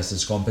obviously he has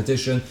his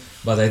competition,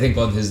 but I think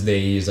on his day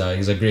he's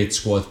a great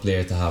squad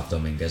player to have,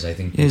 Dominguez. I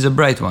think he's a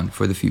bright one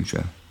for the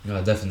future.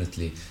 Yeah,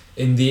 definitely.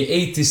 In the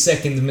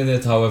 82nd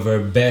minute, however,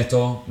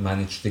 Beto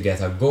managed to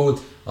get a goal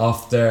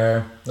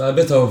after a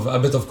bit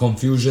of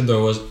confusion.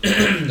 There was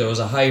there was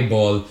a high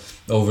ball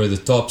over the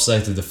top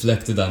side,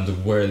 deflected and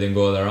whirling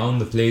all around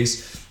the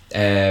place.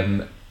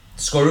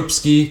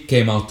 Skorupski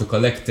came out to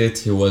collect it.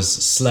 He was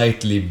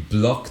slightly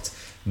blocked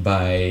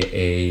by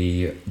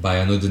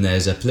an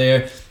Udinese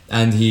player,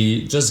 and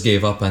he just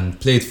gave up and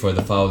played for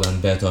the foul,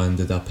 and Beto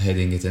ended up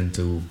heading it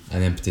into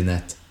an empty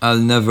net. I'll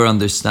never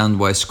understand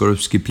why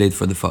Skorupski played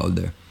for the foul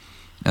there.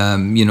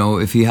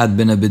 If he had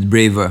been a bit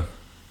braver,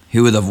 he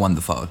would have won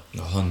the foul.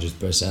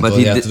 100%. But all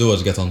he had to do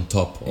was get on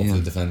top of the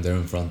defender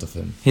in front of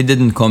him. He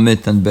didn't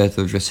commit, and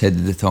Beto just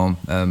headed it home.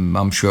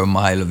 I'm sure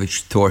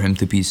Mihailovic tore him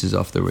to pieces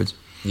afterwards.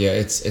 Yeah,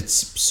 it's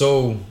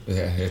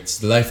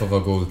the life of a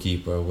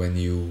goalkeeper when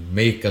you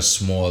make a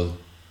small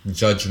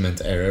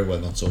judgment error. Well,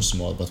 not so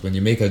small, but when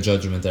you make a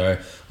judgment error,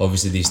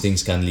 obviously these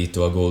things can lead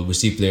to a goal. We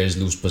see players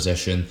lose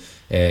possession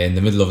in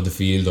the middle of the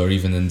field or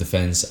even in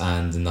defence,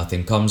 and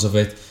nothing comes of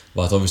it.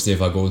 But obviously,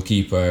 if a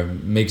goalkeeper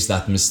makes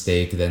that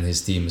mistake, then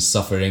his team is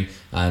suffering.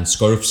 And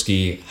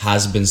Skorupski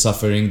has been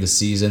suffering this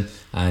season,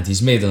 and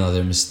he's made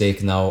another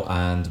mistake now,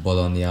 and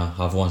Bologna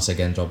have once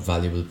again dropped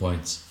valuable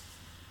points.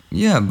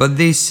 Yeah, but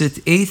they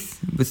sit 8th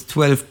with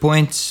 12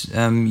 points.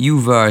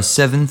 Juve are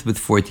 7th with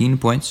 14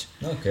 points.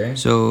 Okay.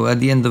 So at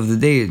the end of the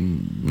day,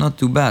 not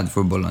too bad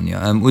for Bologna.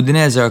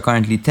 Udinese are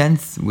currently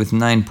 10th with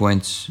 9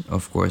 points,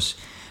 of course.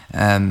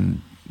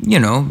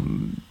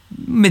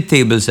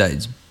 Mid-table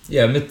sides.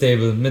 Yeah,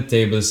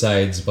 mid-table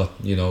sides, but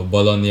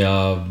Bologna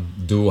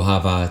do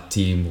have a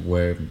team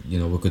where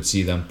we could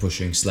see them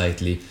pushing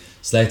slightly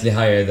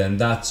higher than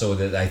that. So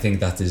that I think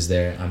that is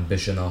their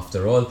ambition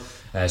after all,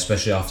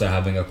 especially after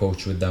having a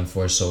coach with them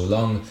for so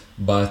long.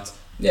 But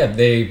yeah,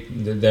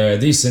 they're a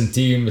decent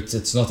team.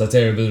 It's not a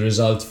terrible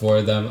result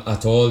for them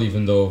at all,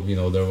 even though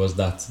there was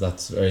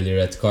that early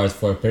red card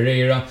for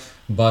Pereira.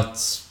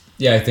 But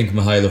yeah, I think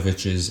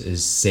Mihailovic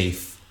is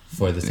safe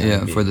for the time being.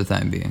 Yeah, for the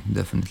time being,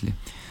 definitely.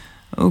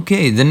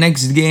 Okay, the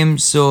next game,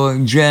 so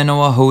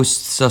Genoa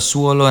hosts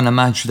Sassuolo in a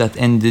match that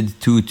ended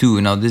 2-2.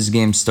 Now this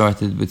game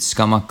started with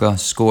Scamacca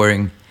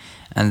scoring,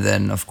 and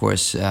then of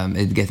course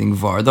it getting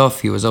VAR'd off.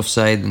 He was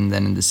offside, and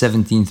then in the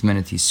 17th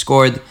minute he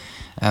scored.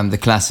 The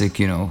classic,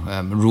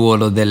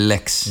 Ruolo del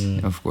Lex,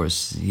 of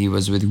course. He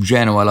was with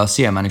Genoa last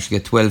year, managed to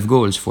get 12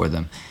 goals for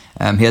them.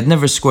 He had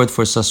never scored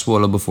for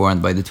Sassuolo before,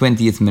 and by the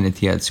 20th minute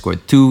he had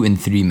scored 2 in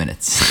 3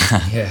 minutes.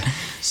 Yeah,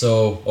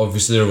 so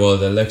obviously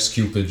the Lex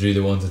Cupid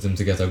really wanted him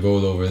to get a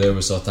goal over there.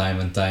 We saw time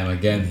and time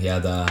again. He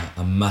had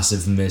a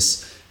massive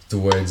miss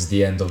towards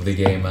the end of the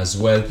game as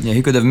well. Yeah,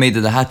 he could have made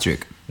it a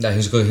hat-trick. Yeah,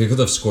 he could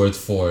have scored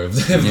 4 if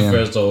the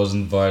first one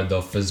wasn't barred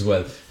off as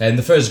well. And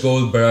the first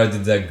goal,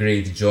 Berardi did a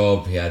great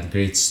job. He had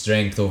great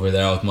strength over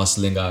there,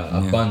 out-muscling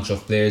a bunch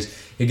of players.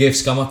 He gave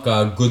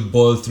Scamacca a good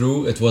ball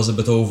through. It was a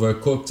bit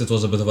overcooked. It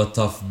was a bit of a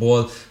tough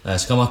ball.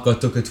 Scamacca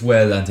took it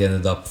well, and he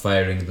ended up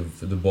firing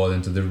the ball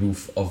into the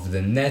roof of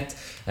the net.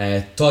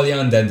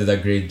 Toljan then did a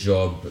great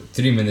job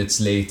 3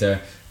 minutes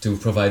later to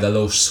provide a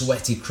low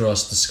sweaty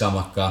cross to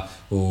Scamacca,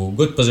 who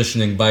good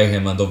positioning by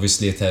him, and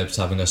obviously it helps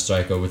having a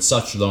striker with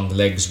such long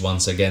legs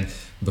once again,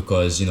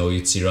 because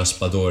you'd see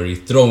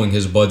Raspadori throwing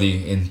his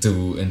body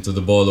into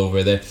the ball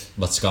over there,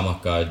 but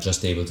Scamacca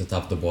just able to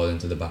tap the ball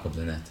into the back of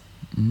the net.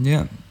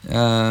 Yeah,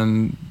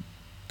 and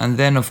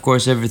then of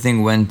course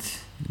everything went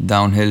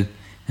downhill.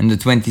 In the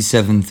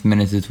 27th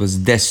minute it was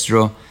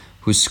Destro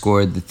who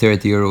scored, the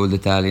 30-year-old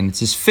Italian. It's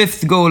his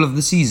 5th goal of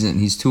the season.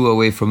 He's 2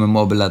 away from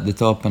Immobile at the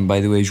top, and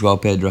by the way, Joao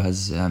Pedro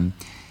has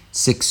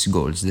 6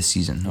 goals this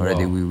season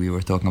already. Wow. We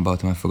were talking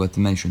about him, I forgot to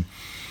mention.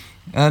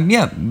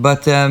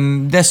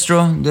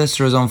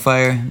 Destro's on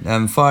fire.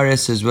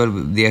 Fares as well,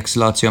 the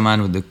ex-Lazio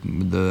man with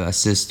the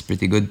assist,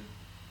 pretty good.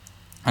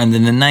 And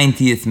in the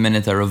 90th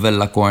minute, a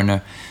Rovella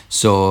corner.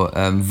 So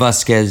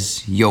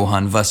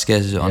Johan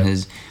Vasquez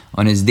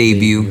on his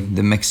debut,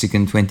 the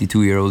Mexican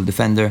 22-year-old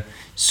defender,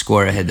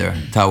 score a header,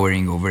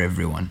 towering over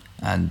everyone.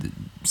 And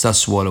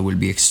Sassuolo will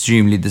be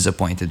extremely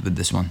disappointed with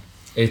this one.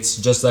 It's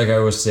just like I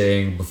was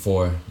saying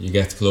before. You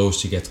get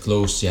close,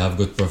 you have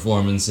good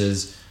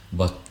performances,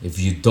 but if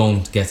you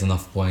don't get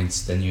enough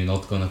points, then you're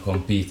not going to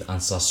compete. And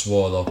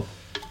Sassuolo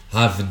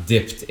have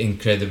dipped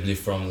incredibly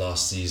from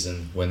last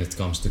season when it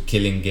comes to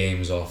killing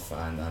games off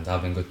and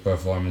having good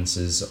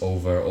performances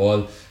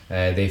overall.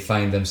 They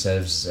find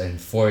themselves in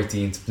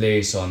 14th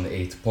place on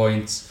 8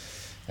 points.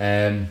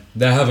 They're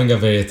having a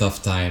very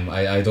tough time.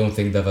 I don't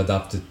think they've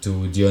adapted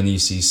to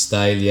Dionisi's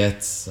style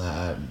yet.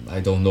 I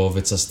don't know if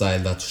it's a style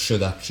that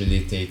should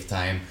actually take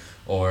time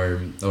or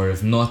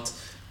if not.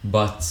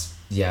 But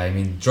yeah, I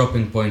mean,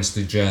 dropping points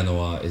to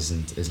Genoa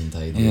isn't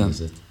ideal,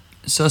 is it?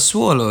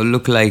 Sassuolo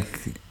look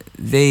like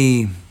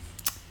they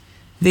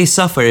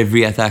suffer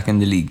every attack in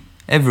the league.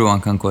 Everyone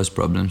can cause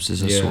problems to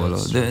Sassuolo.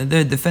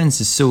 Their defense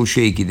is so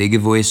shaky. They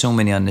give away so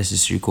many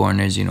unnecessary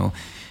corners,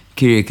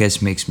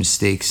 Kiriakis makes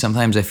mistakes.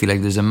 Sometimes I feel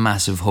like there's a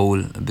massive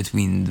hole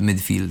between the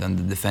midfield and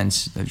the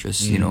defense. That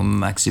just,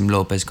 Maxim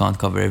Lopez can't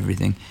cover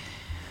everything.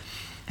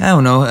 I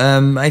don't know.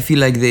 I feel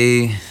like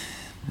they,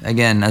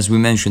 again, as we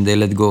mentioned, they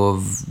let go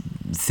of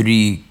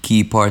 3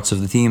 key parts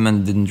of the team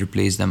and didn't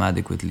replace them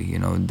adequately.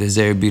 De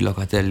Zerbi,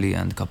 Locatelli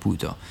and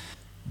Caputo.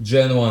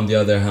 Genoa, on the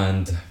other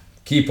hand,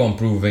 keep on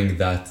proving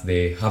that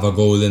they have a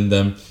goal in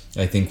them.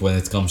 I think when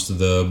it comes to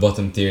the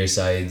bottom tier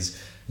sides,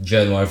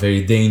 Genoa are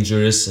very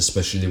dangerous,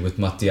 especially with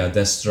Mattia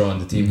Destro on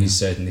the team. He's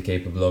certainly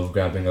capable of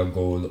grabbing a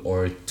goal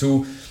or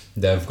 2.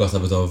 They've got a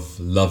bit of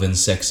love and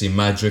sexy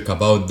magic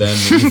about them,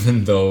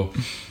 even though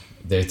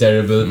they're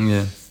terrible.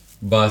 Yeah.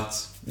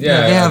 But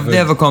yeah, they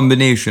have a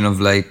combination of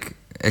like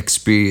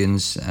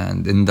experience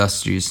and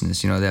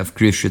industriousness. They have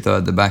Krishita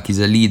at the back, he's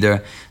a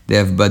leader. They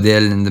have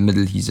Badel in the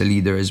middle, he's a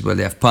leader as well.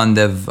 They have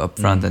Pandev up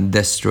front and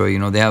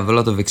Destro. They have a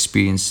lot of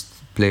experienced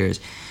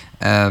players.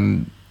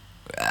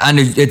 And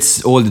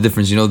it's all the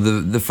difference.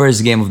 The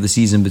first game of the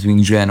season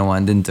between Genoa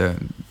and Inter,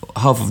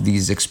 half of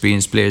these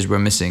experienced players were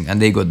missing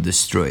and they got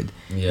destroyed.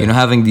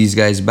 Having these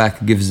guys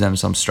back gives them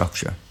some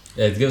structure.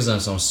 Yeah, it gives them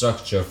some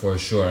structure for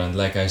sure, and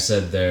like I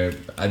said, they're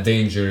a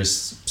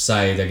dangerous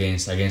side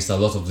against a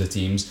lot of the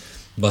teams.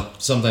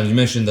 But sometimes you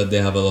mentioned that they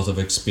have a lot of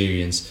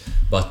experience,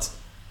 but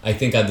I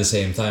think at the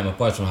same time,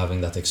 apart from having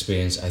that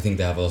experience, I think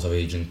they have a lot of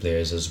aging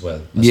players as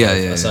well.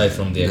 Aside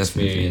from the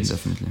experience,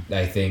 definitely.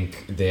 I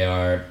think they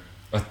are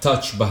a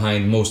touch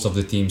behind most of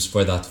the teams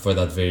for that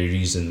very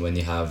reason. When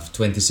you have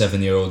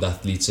 27-year-old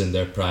athletes in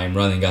their prime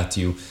running at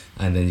you,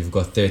 and then you've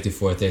got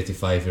 34,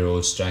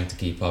 35-year-olds trying to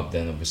keep up,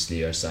 then obviously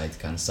your side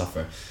can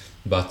suffer.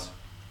 But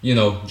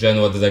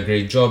Genoa did a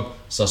great job.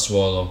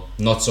 Sassuolo,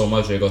 not so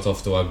much. They got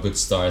off to a good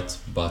start,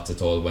 but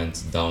it all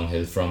went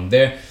downhill from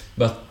there.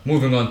 But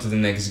moving on to the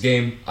next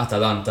game,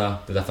 Atalanta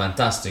did a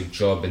fantastic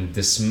job in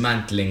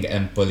dismantling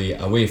Empoli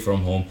away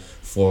from home,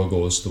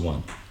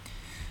 4-1.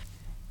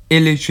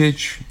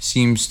 Ilicic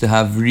seems to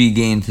have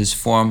regained his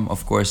form.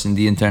 Of course, in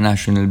the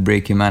international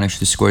break, he managed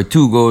to score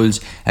 2 goals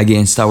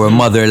against our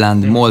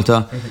motherland,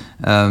 Malta.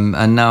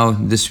 And now,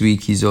 this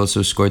week, he's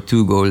also scored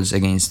 2 goals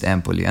against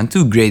Empoli. And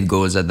 2 great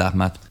goals at that,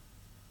 Matt.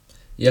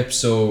 Yep,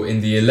 so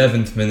in the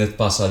 11th minute,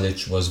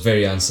 Pasalic was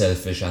very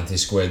unselfish and he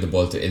squared the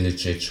ball to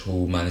Ilicic,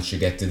 who managed to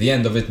get to the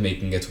end of it,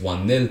 making it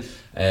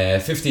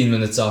 1-0. 15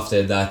 minutes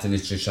after that,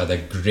 Ilicic had a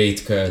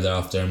great curler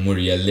after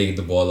Muria laid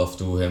the ball off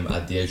to him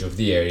at the edge of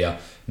the area,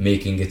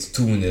 making it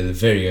 2-0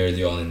 very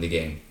early on in the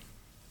game.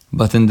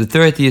 But in the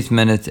 30th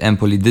minute,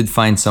 Empoli did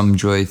find some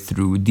joy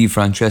through Di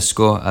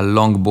Francesco, a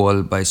long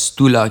ball by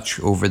Stulac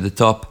over the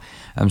top.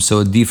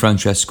 So Di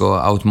Francesco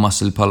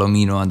outmuscled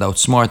Palomino and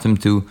outsmart him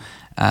too,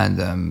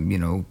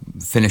 and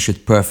finish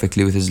it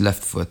perfectly with his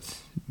left foot.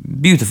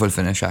 Beautiful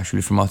finish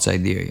actually from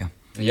outside the area.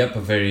 Yep,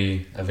 a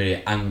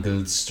very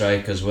angled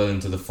strike as well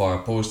into the far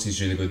post.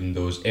 He's really good in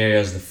those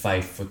areas, the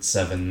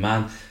 5'7"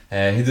 man.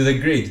 He did a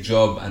great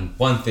job, and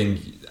one thing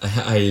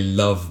I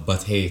love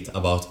but hate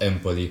about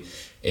Empoli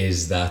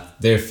is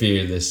that they're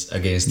fearless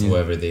against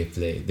whoever they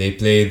play. They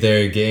play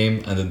their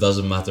game and it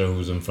doesn't matter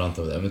who's in front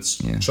of them.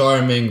 It's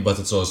charming, but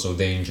it's also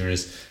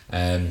dangerous.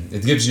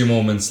 It gives you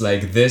moments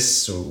like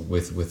this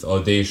with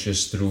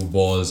audacious through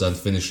balls and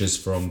finishes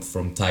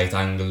from tight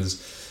angles.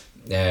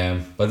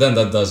 But then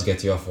that does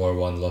get you a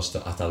 4-1 loss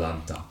to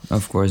Atalanta.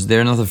 Of course,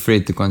 they're not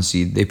afraid to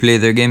concede. They play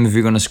their game. If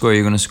you're going to score,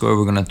 you're going to score.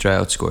 We're going to try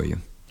outscore you.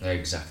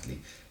 Exactly.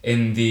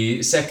 In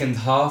the second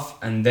half,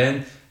 and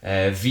then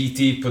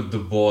VT put the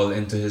ball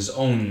into his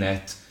own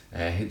net.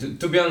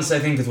 To be honest, I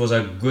think it was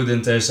a good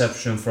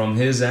interception from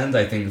his end.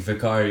 I think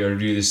Vicario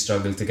really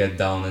struggled to get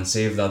down and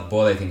save that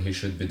ball. I think he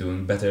should be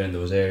doing better in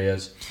those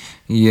areas.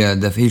 Yeah,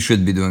 he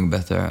should be doing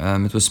better.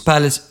 It was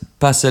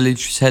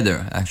Pasalic's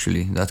header,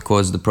 actually, that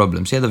caused the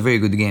problems. He had a very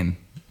good game.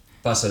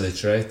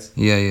 Pasalic, right?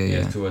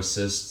 Yeah. 2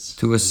 assists.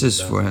 2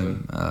 assists for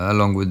him.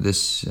 Along with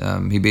this,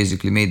 he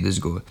basically made this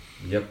goal.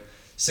 Yep.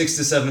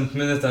 67th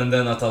minute, and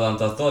then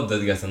Atalanta thought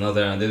they'd get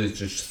another, and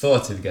Ilicic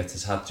thought he'd get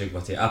his hat-trick,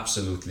 but he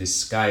absolutely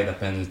skied a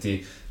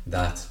penalty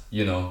that,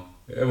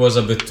 it was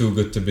a bit too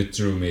good to be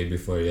true maybe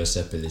for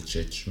Josep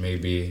Ilicic.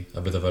 Maybe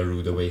a bit of a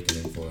rude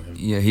awakening for him.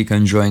 Yeah, he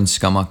can join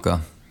Scamacca.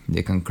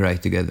 They can cry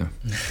together.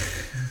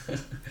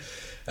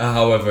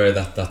 However,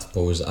 that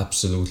posed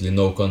absolutely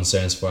no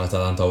concerns for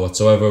Atalanta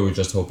whatsoever. We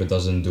just hope it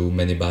doesn't do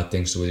many bad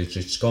things to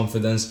Ilicic's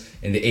confidence.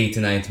 In the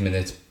 89th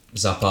minute,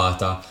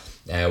 Zapata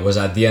was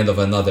at the end of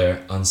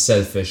another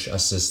unselfish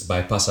assist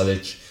by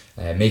Pasalic,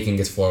 making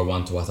it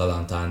 4-1 to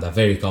Atalanta, and a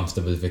very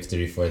comfortable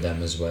victory for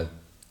them as well.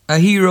 A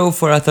hero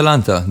for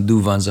Atalanta,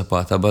 Duvan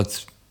Zapata,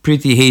 but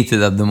pretty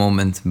hated at the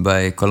moment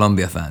by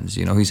Colombia fans.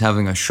 He's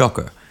having a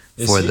shocker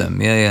for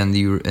them. Yeah,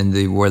 in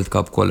the World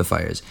Cup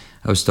qualifiers.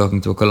 I was talking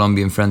to a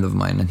Colombian friend of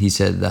mine, and he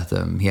said that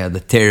he had a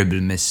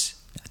terrible miss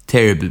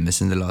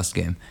in the last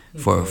game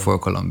for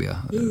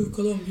Colombia. Ooh,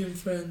 Colombian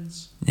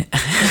friends.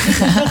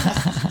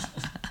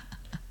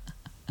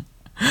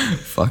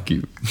 Fuck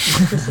you.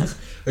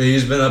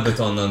 He's been a bit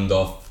on and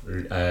off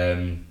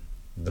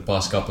the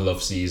past couple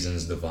of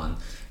seasons, Duvan.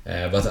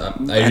 But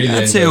I really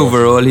I'd say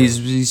overall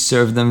he's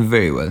served them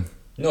very well.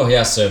 No, he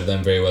has served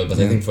them very well, but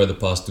I think for the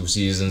past 2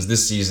 seasons,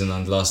 this season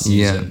and last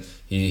season,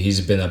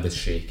 he's been a bit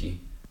shaky.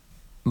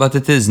 But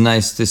it is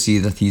nice to see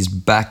that he's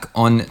back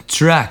on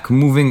track.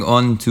 Moving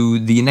on to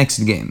the next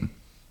game.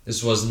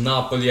 This was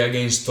Napoli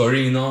against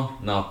Torino.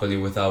 Napoli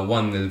with a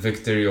 1-0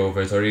 victory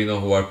over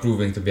Torino, who are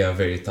proving to be a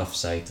very tough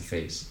side to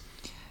face.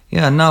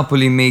 Yeah,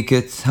 Napoli make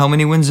it, how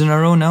many wins in a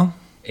row now?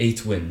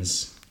 8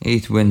 wins.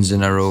 8 wins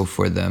in a row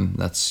for them.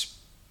 That's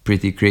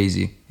pretty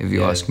crazy, if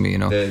you ask me,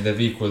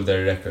 They've equaled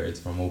their record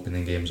from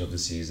opening games of the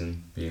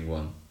season being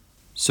 1.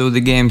 So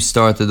the game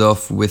started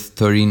off with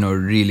Torino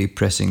really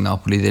pressing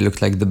Napoli. They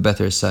looked like the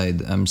better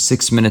side.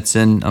 6 minutes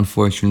in,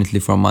 unfortunately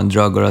for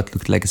Mandragora, it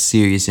looked like a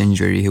serious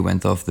injury. He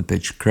went off the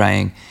pitch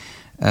crying.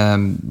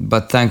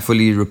 But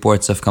thankfully,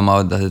 reports have come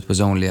out that it was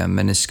only a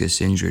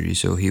meniscus injury,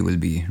 so he will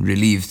be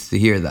relieved to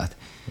hear that.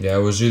 Yeah, I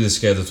was really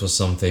scared it was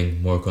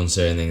something more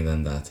concerning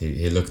than that.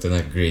 He looked in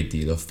a great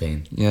deal of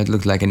pain. Yeah, it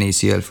looked like an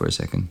ACL for a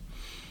second.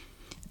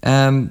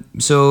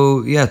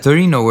 So yeah,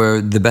 Torino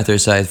were the better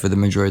side for the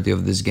majority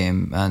of this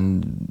game,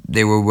 and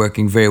they were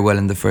working very well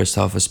in the first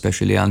half,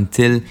 especially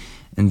until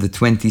in the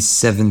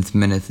 27th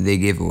minute they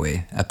gave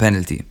away a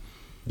penalty.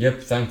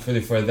 Yep,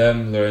 thankfully for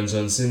them,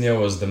 Lorenzo Insigne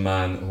was the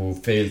man who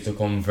failed to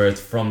convert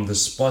from the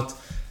spot.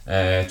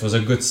 It was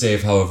a good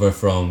save, however,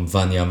 from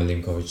Vanja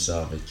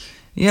Milinkovic-Savic.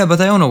 Yeah, but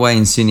I don't know why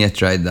Insigne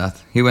tried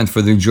that. He went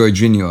for the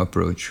Jorginho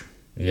approach.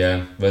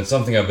 Yeah, but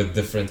something a bit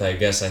different, I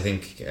guess. I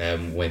think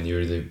when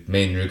you're the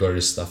main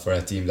rigorista for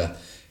a team that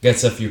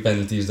gets a few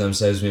penalties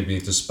themselves,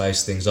 maybe to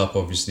spice things up.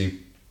 Obviously,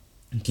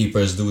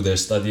 keepers do their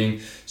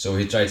studying, so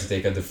he tried to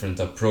take a different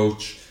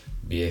approach.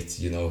 Be it,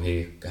 he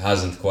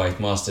hasn't quite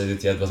mastered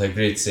it yet, but a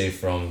great save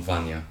from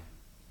Vanja.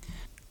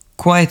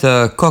 Quite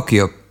a cocky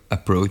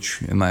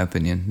approach, in my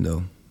opinion,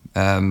 though.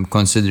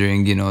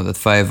 Considering, that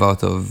 5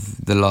 out of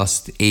the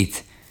last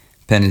 8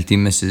 penalty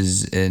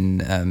misses in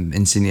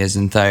Insigne's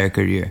entire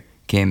career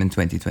came in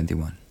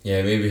 2021.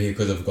 Yeah, maybe he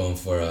could have gone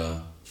for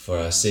a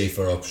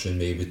safer option.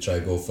 Maybe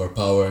try to opt for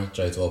power.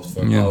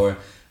 Power.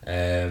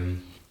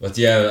 But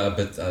yeah, a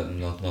bit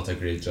not a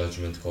great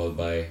judgment call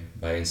by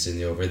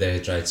Insigne over there. He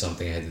tried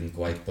something, he didn't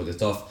quite pull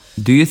it off.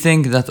 Do you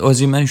think that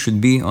Osimhen should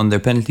be on their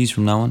penalties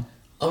from now on?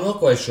 I'm not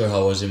quite sure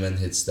how Osimhen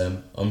hits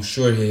them. I'm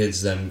sure he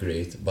hits them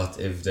great, but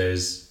if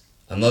there's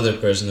another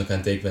person who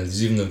can take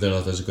penalties, even if they're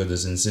not as good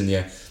as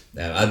Insigne,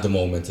 at the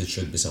moment it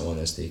should be someone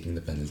else taking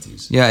the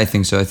penalties. Yeah, I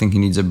think so. I think he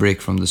needs a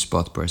break from the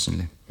spot,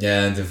 personally.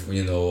 Yeah, and if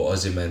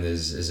Osimhen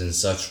is in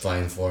such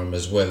fine form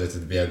as well, it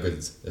would be a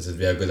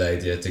good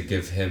idea to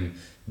give him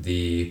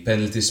the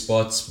penalty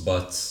spots,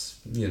 but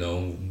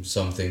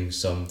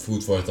some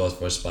food for thought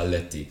for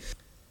Spalletti.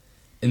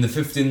 In the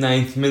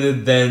 59th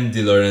minute then,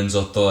 Di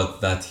Lorenzo thought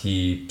that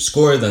he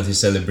scored and he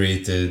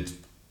celebrated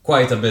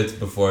quite a bit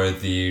before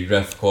the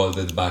ref called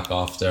it back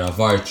after a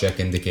VAR check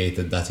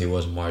indicated that he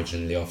was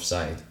marginally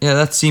offside. Yeah,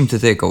 that seemed to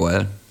take a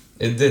while.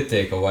 It did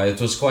take a while.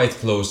 It was quite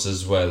close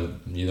as well,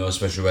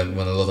 especially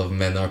when a lot of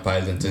men are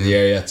piled into the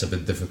area. It's a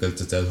bit difficult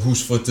to tell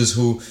whose foot is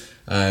who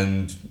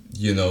and,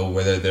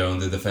 whether they're on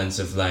the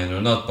defensive line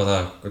or not.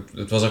 But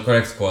it was a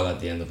correct call at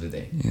the end of the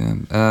day.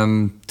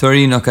 Yeah.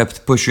 Torino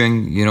kept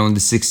pushing. In the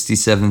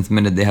 67th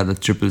minute, they had a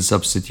triple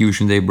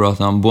substitution. They brought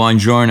on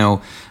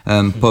Buongiorno,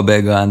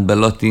 Pobega and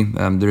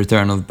Bellotti. The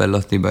return of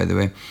Bellotti, by the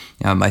way.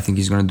 I think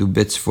he's going to do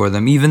bits for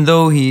them, even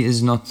though he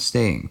is not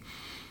staying.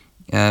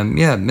 In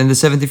the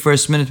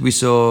 71st minute we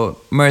saw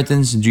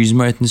Dries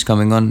Mertens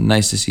coming on.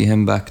 Nice to see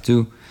him back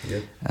too.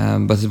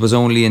 Yep. But it was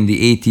only in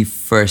the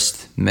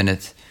 81st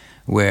minute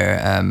where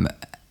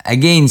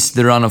against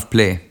the run of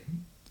play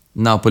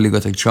Napoli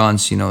got a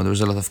chance. There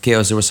was a lot of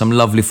chaos. There was some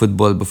lovely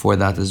football before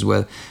that as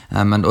well,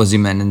 and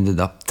Osimhen ended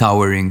up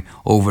towering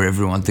over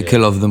everyone to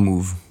kill off the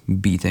move,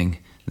 beating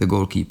the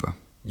goalkeeper.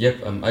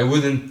 Yep, I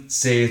wouldn't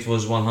say it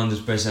was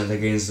 100%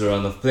 against the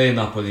run of play.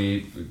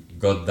 Napoli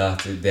got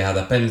that. They had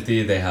a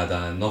penalty, they had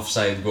an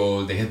offside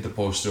goal, they hit the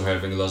post through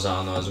Hirving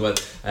Lozano as well.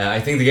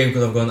 I think the game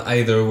could have gone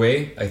either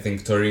way. I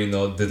think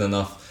Torino did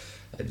enough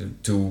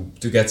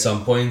to get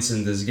some points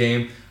in this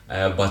game,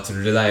 but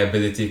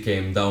reliability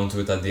came down to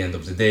it at the end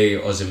of the day.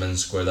 Osimhen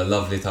scored a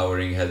lovely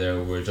towering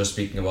header. We're just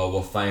speaking about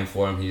what fine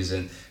form he's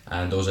in,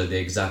 and those are the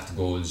exact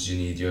goals you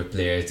need your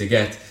player to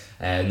get.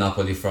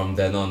 Napoli from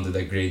then on did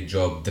a great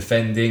job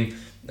defending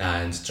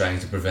and trying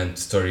to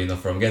prevent Torino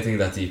from getting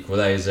that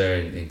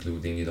equaliser,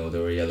 including,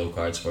 there were yellow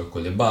cards for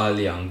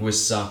Koulibaly,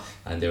 Anguissa,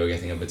 and they were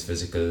getting a bit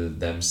physical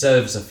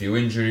themselves, a few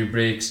injury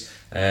breaks,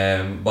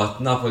 but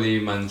Napoli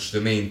managed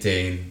to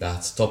maintain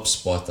that top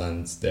spot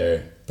and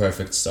their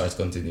perfect start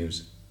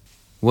continues.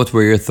 What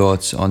were your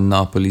thoughts on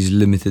Napoli's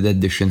limited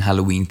edition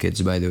Halloween kits,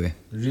 by the way?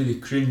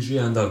 Really cringy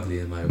and ugly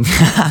in my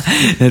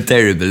opinion.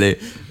 Terrible, eh?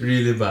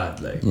 Really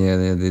bad, like.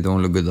 Yeah, they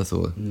don't look good at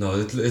all. No,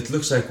 it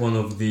looks like one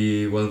of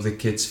the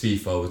kits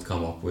FIFA would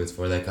come up with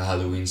for like a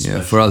Halloween special.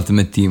 Yeah, for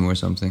Ultimate Team or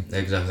something.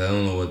 Exactly. I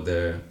don't know what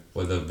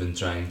they've been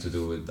trying to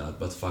do with that,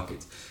 but fuck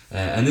it.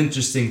 An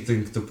interesting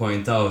thing to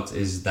point out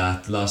is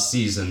that last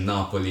season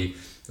Napoli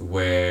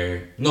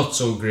were not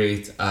so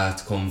great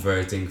at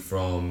converting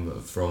from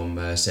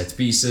set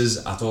pieces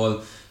at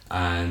all,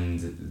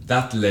 and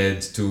that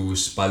led to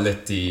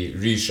Spalletti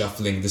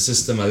reshuffling the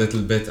system a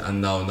little bit,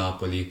 and now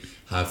Napoli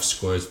have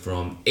scored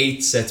from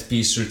 8 set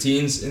piece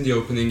routines in the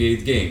opening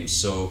 8 games,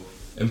 so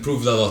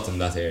improved a lot in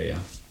that area.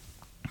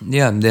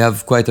 Yeah, they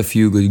have quite a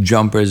few good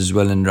jumpers as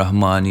well in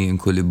Rahmani and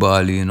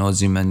Koulibaly and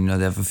Osimhen.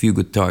 They have a few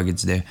good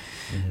targets there.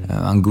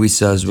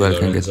 Anguissa as well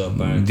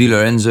Di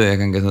Lorenzo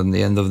can get on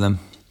the end of them.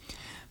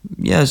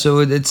 Yeah, so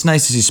it's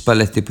nice to see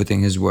Spalletti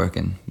putting his work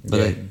in.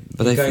 But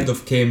he kind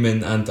of came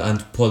in and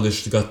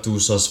polished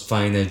Gattuso's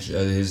fine edge,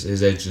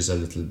 his edges a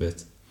little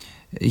bit.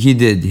 He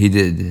did.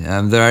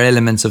 There are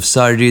elements of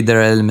Sarri, there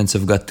are elements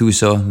of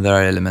Gattuso, there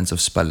are elements of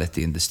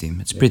Spalletti in this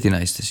team. It's pretty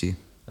nice to see.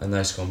 A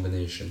nice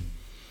combination.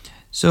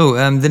 So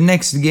the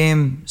next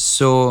game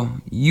saw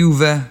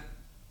Juve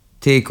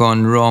take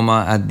on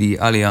Roma at the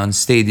Allianz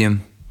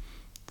Stadium.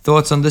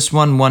 Thoughts on this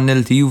one?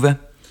 1-0 to Juve?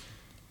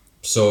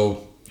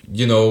 So,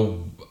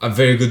 a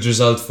very good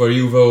result for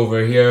Juve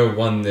over here,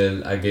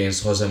 1-0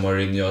 against Jose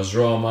Mourinho's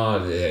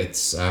Roma.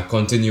 It's a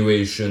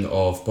continuation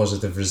of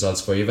positive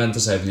results for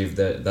Juventus. I believe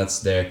that's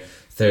their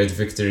third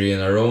victory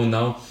in a row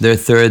now. Their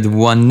third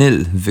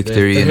 1-0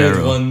 victory in a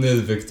row.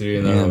 1-0 victory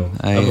in a row.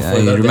 I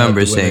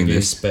remember saying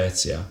this.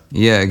 Spezia.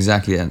 Yeah,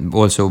 exactly, and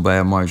also by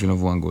a margin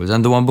of 1 goal.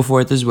 And the one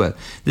before it as well.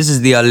 This is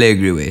the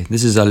Allegri way.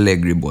 This is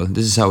Allegri ball.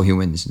 This is how he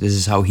wins. This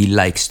is how he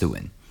likes to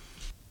win.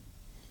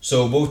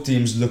 So both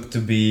teams look to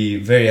be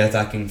very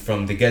attacking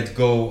from the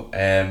get-go.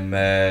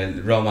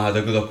 Roma had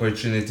a good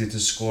opportunity to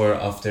score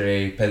after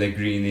a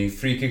Pellegrini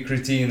free-kick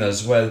routine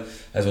as well.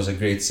 That was a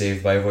great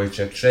save by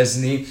Wojciech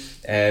Szczesny.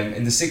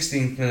 In the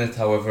 16th minute,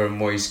 however,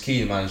 Moise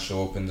Kean managed to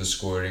open the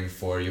scoring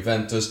for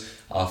Juventus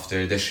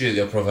after De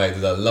Sciglio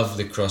provided a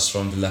lovely cross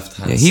from the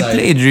left-hand He side.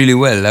 played really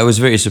well. I was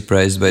very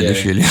surprised by De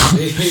Sciglio.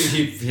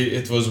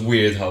 It was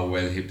weird how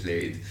well he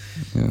played.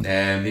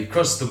 He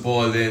crossed the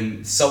ball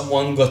in.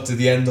 Someone got to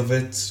the end of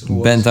it.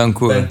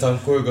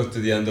 Bentancur got to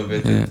the end of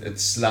it. It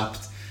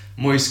slapped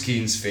Moise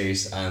Kean's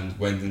face and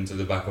went into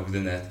the back of the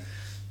net.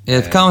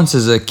 It counts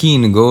as a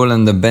Kean goal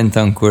and the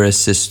Bentancur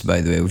assist,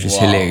 by the way, which is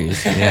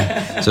hilarious.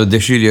 Yeah. So De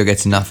Sciglio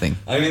gets nothing.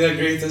 I mean, a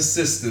great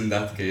assist in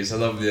that case. A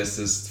lovely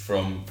assist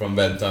from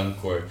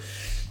Bentancur.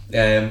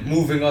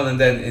 Moving on, and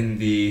then in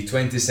the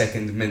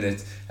 22nd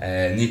minute,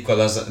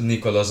 Nicolo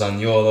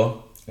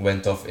Zaniolo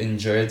went off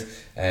injured.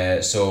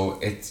 So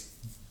it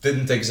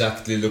didn't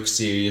exactly look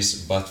serious,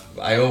 but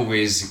I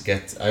always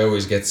get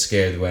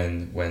scared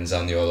when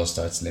Zaniolo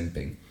starts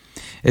limping.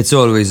 It's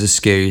always a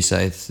scary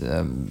sight,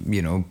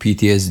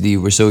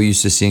 PTSD. We're so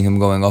used to seeing him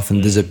going off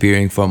and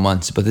disappearing for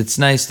months, but it's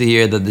nice to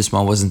hear that this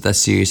one wasn't as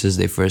serious as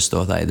they first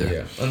thought either.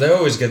 Yeah, and I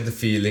always get the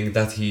feeling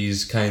that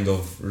he's kind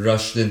of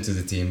rushed into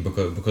the team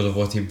because of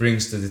what he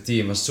brings to the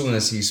team. As soon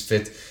as he's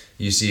fit,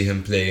 you see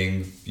him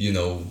playing,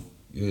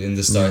 in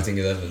the starting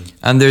 11.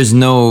 And there's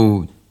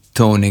no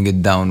toning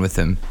it down with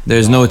him.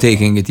 There's no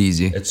taking it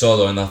easy. It's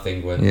all or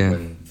nothing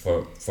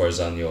for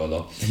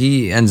Zaniolo.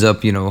 He ends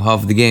up,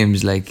 half the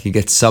games, like he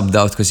gets subbed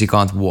out because he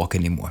can't walk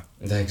anymore.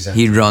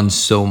 Exactly. He runs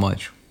so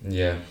much.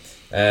 Yeah.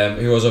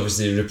 He was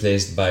obviously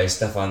replaced by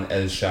Stefan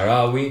El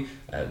Shaarawy.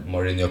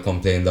 Mourinho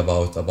complained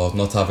about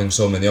not having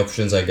so many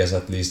options. I guess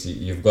at least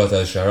you've got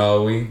El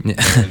Shaarawy.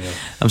 Yeah.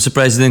 I'm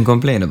surprised he didn't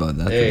complain about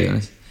that, to be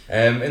honest.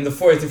 In the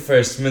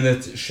 41st minute,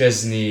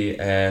 Szczesny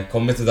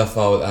committed a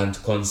foul and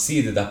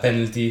conceded a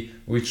penalty,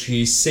 which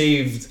he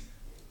saved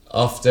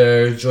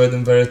after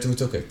Jordan Veretout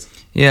took it.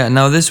 Yeah,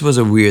 now this was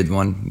a weird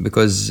one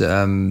because,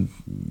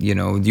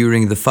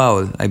 during the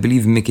foul, I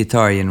believe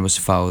Mkhitaryan was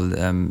fouled.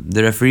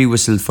 The referee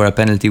whistled for a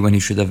penalty when he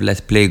should have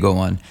let play go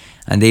on,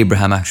 and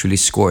Abraham actually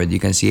scored. You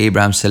can see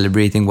Abraham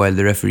celebrating while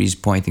the referee is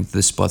pointing to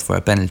the spot for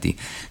a penalty.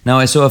 Now,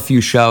 I saw a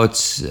few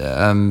shouts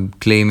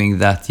claiming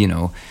that,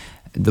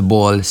 the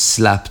ball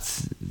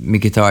slapped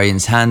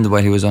Mkhitaryan's hand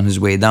while he was on his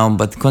way down,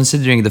 but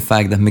considering the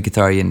fact that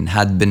Mkhitaryan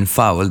had been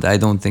fouled, I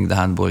don't think the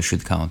handball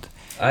should count.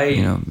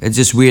 It's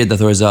just weird that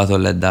Orzato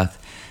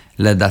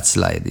let that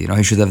slide.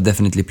 He should have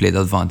definitely played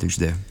advantage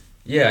there.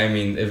 Yeah, I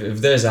mean, if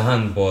there's a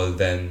handball,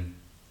 then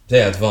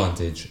play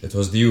advantage. It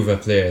was the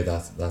Juve player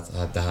that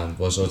had the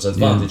handball, so it's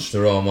advantage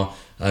to Roma,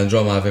 and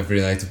Roma have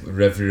every right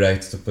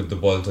to put the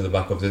ball to the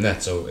back of the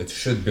net, so it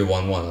should be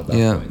 1-1 at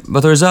that point.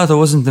 But Orzato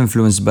wasn't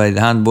influenced by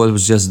the handball, it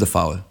was just the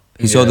foul.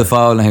 He saw the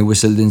foul and he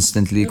whistled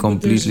instantly,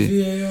 completely.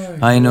 VAR,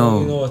 I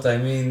know. You know what I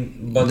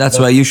mean? That's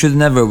why you should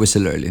never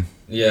whistle early.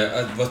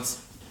 Yeah, but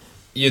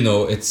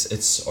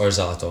it's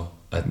Orzato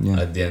at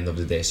the end of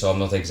the day, so I'm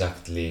not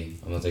exactly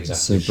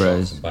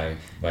surprised shocked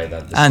by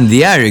that decision. And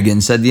the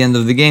arrogance at the end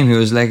of the game, he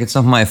was like, it's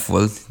not my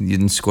fault you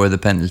didn't score the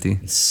penalty.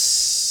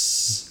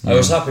 I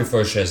was happy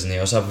for Szczesny.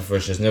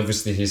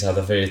 Obviously, he's had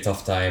a very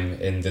tough time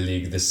in the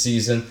league this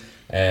season.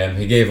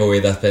 He gave away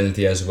that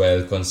penalty as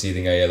well,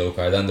 conceding a yellow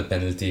card, and the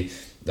penalty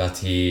that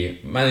he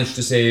managed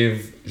to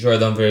save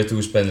Jordan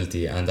Veretout's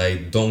penalty, and I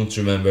don't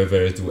remember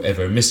Veretout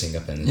ever missing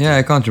a penalty. Yeah,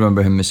 I can't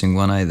remember him missing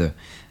one either.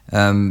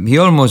 He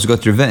almost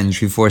got revenge.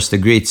 He forced a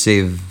great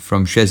save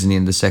from Szczesny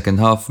in the second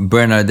half.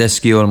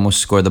 Bernardeschi almost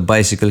scored a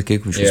bicycle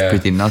kick, which was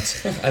pretty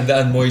nuts. And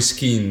then Moise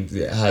Kean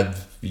had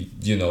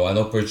an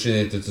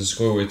opportunity to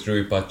score with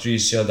Rui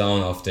Patricio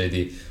down after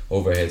the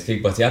overhead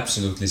kick, but he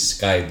absolutely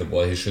skied the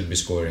ball. He should be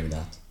scoring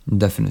that.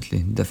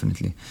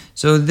 Definitely.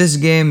 So this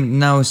game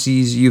now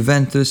sees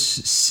Juventus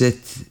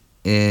sit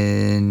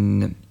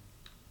in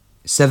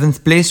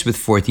 7th place with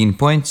 14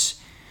 points,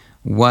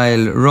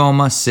 while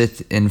Roma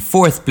sit in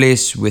 4th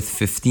place with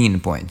 15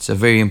 points. A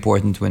very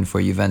important win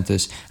for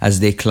Juventus as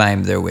they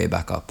climb their way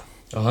back up.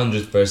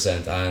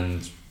 100%,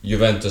 and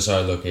Juventus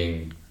are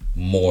looking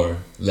more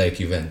like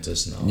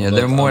Juventus now. Yeah,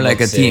 they're more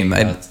like a team.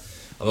 I'm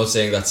not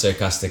saying that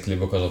sarcastically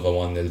because of a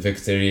 1-0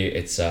 victory.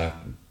 It's a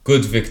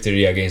good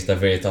victory against a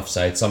very tough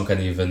side. Some can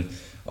even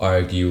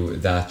argue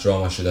that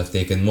Roma should have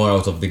taken more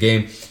out of the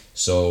game.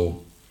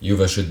 So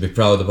Juve should be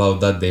proud about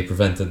that. They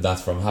prevented that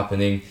from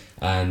happening,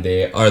 and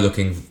they are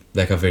looking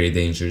like a very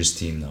dangerous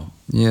team now.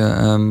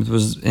 Yeah, it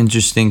was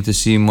interesting to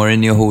see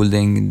Mourinho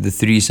holding the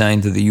 3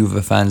 sign to the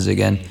Juve fans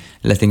again,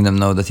 letting them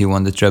know that he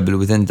won the treble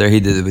with Inter. He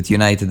did it with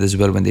United as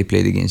well when they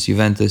played against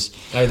Juventus.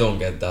 I don't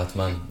get that,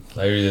 man.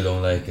 I really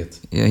don't like it.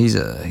 Yeah, he's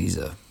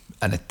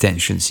an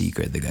attention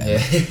seeker, the guy. Yeah,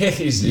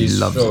 he's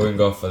loves showing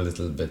off a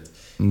little bit.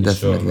 He's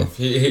Definitely. showing off.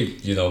 He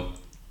you know,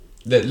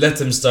 let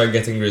him start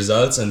getting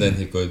results, and then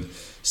he could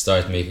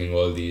start making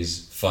all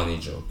these funny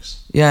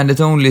jokes. Yeah, and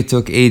it only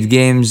took 8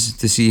 games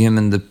to see him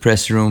in the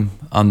press room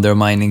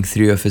undermining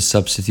 3 of his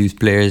substitute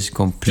players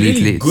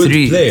completely. 3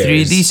 good players.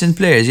 3 decent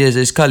players. Yes,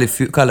 there's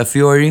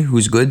Calafiori,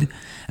 who's good,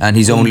 and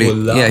he's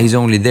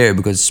only there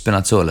because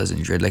Spinazzola's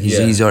injured. Like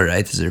he's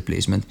alright as a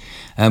replacement.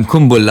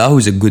 Kumbulla,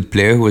 who's a good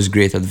player, who was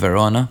great at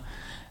Verona.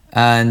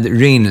 And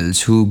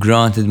Reynolds, who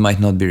granted might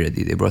not be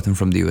ready. They brought him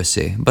from the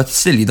USA. But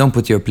still, you don't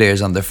put your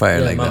players under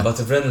fire like that. But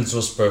if Reynolds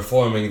was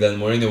performing, then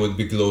Mourinho would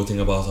be gloating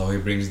about how he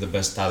brings the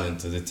best talent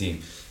to the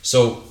team.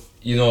 So,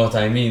 you know what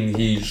I mean?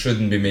 He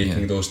shouldn't be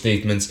making those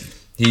statements.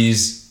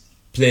 He's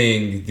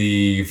playing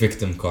the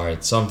victim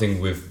card, something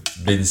we've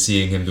been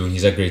seeing him doing.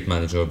 He's a great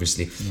manager,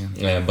 obviously.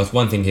 But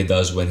one thing he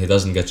does when he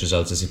doesn't get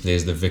results is he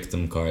plays the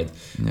victim card.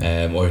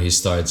 Or he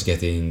starts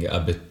getting a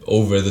bit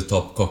over the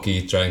top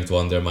cocky, trying to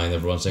undermine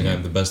everyone, saying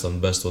I'm the best,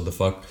 what the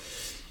fuck.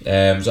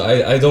 So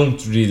I don't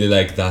really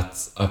like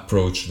that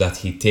approach that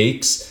he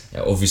takes.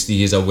 Obviously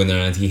he's a winner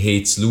and he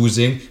hates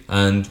losing,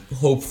 and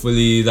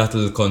hopefully that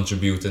will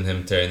contribute in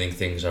him turning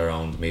things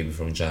around maybe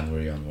from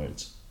January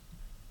onwards.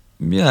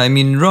 Yeah, I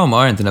mean, Roma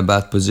aren't in a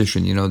bad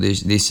position. You know, they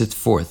sit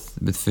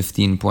 4th with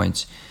 15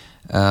 points.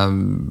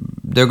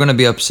 They're going to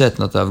be upset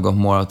not to have got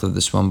more out of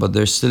this one, but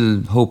there's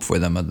still hope for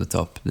them at the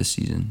top this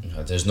season.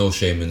 There's no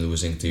shame in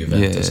losing to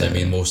Juventus. I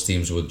mean, most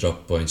teams would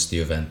drop points to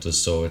Juventus,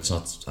 so it's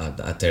not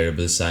a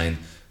terrible sign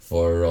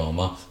for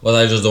Roma. But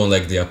I just don't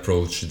like the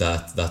approach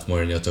that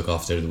Mourinho took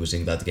after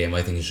losing that game.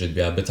 I think he should be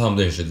a bit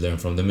humble. He should learn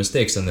from the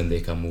mistakes, and then they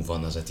can move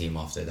on as a team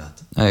after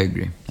that. I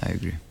agree.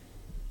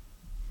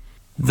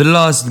 The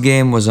last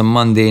game was a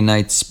Monday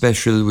night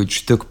special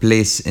which took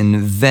place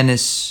in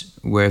Venice,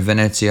 where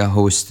Venezia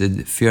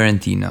hosted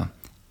Fiorentina,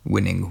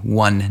 winning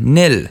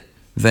 1-0.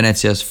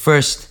 Venezia's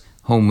first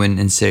home win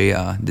in Serie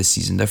A this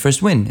season. Their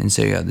first win in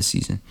Serie A this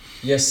season.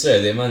 Yes,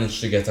 sir. They managed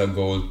to get a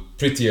goal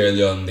pretty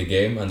early on in the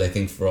game, and I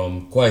think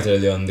from quite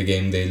early on in the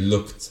game they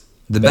looked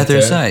the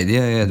better side.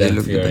 Yeah, they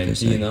looked Fiorentina, the better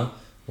side.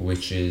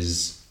 which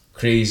is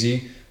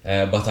crazy.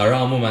 But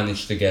Aramo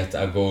managed to get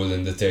a goal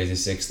in the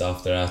 36th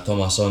after a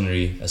Thomas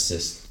Henry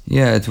assist.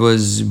 Yeah, it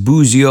was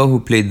Buzio who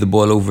played the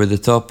ball over the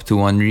top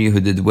to Henry, who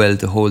did well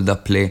to hold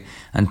up play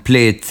and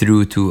play it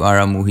through to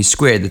Aramu. He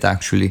squared it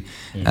actually,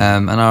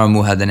 and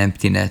Aramu had an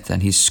empty net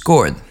and he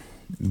scored.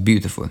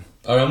 Beautiful.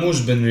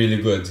 Aramu's been really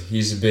good.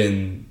 He's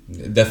been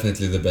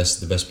definitely the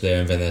best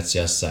player in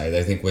Venezia's side.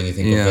 I think when you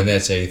think of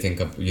Venezia, you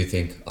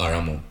think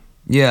Aramu.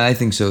 Yeah, I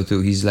think so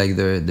too. He's like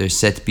their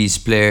set piece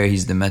player.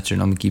 He's the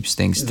metronome, keeps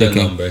things ticking.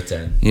 The number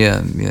 10.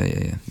 Yeah.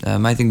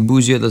 I think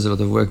Buzio does a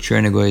lot of work.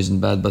 Chernigoy isn't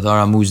bad, but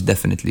Aramu's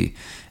definitely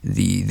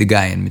the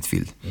guy in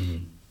midfield.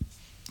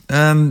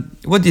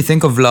 What do you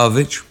think of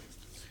Vlahovic?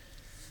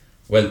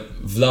 Well,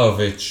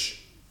 Vlahovic,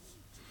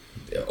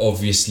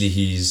 obviously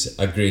he's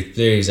a great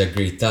player. He's a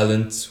great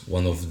talent.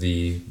 One of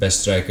the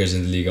best strikers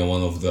in the league and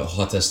one of the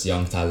hottest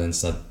young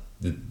talents that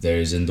there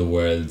is in the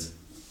world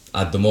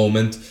at the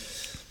moment.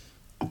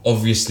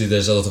 Obviously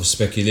there's a lot of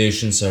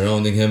speculation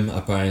surrounding him.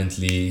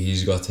 Apparently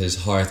he's got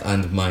his heart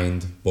and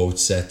mind both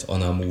set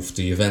on a move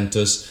to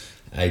Juventus.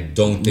 I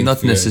don't think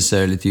not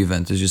necessarily to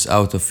Juventus, just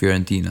out of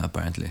Fiorentina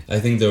apparently. I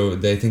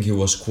think he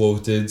was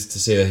quoted to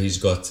say that he's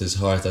got his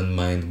heart and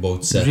mind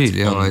both set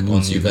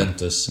on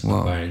Juventus.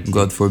 Wow. Apparently.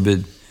 God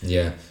forbid.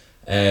 Yeah.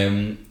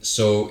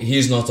 So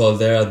he's not all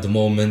there at the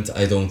moment.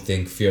 I don't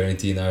think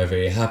Fiorentina are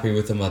very happy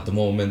with him at the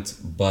moment,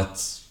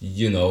 but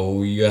you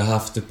know, you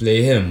have to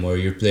play him or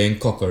you're playing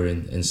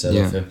Kokorin instead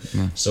of him.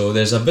 Yeah. So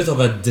there's a bit of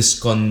a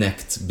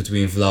disconnect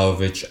between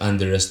Vlahovic and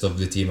the rest of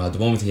the team at the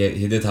moment.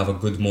 He did have a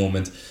good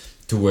moment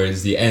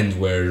towards the end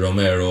where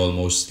Romero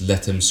almost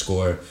let him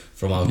score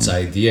from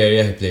outside the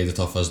area. He played it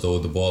off as though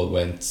the ball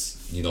went,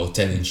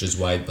 10 inches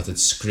wide, but it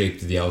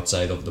scraped the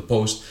outside of the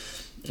post.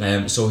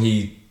 So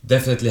he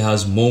definitely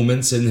has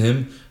moments in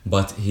him,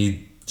 but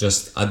he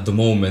just at the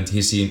moment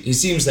he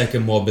seems like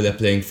Immobile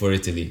playing for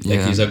Italy.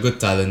 Like he's a good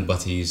talent,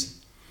 but he's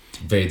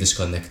very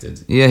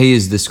disconnected. Yeah, he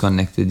is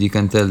disconnected. You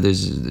can tell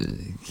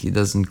he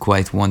doesn't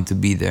quite want to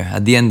be there.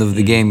 At the end of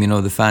the game,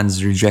 the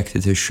fans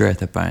rejected his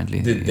shirt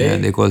apparently. Did they? Yeah,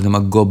 they called him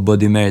a gobbo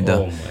di merda.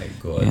 Oh my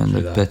god. Yeah, and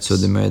the pezzo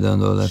di merda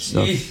and all that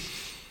stuff.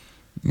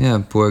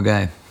 Yeah, poor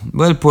guy.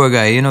 Well, poor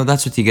guy.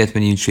 That's what you get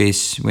when you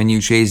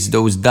chase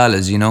those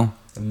dollars.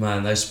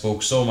 Man, I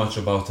spoke so much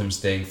about him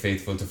staying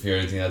faithful to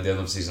Fiorentina at the end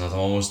of the season that I'm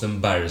almost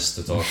embarrassed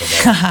to talk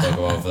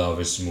about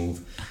Vlahovic's move.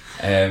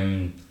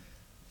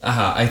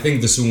 I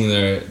think the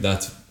sooner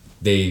that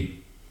they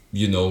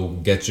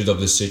get rid of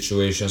the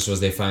situation so as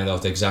they find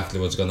out exactly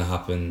what's going to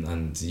happen,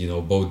 and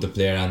both the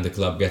player and the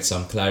club get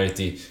some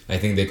clarity, I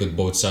think they could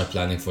both start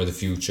planning for the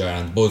future,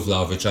 and both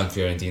Vlahovic and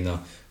Fiorentina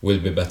will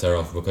be better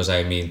off, because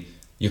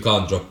you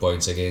can't drop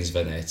points against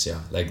Venezia.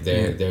 Like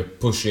they're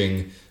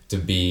pushing to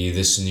be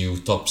this new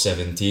top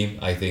 7 team.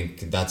 I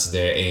think that's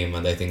their aim,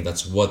 and I think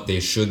that's what they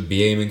should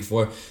be aiming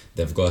for.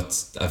 They've got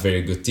a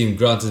very good team.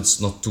 Granted, it's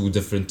not too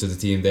different to the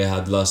team they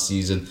had last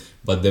season,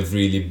 but they've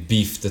really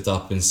beefed it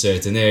up in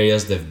certain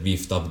areas. They've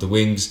beefed up the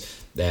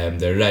wings,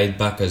 their right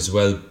back as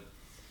well.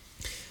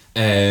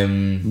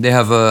 They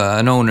have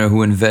an owner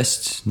who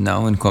invests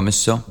now in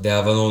Commisso. They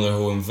have an owner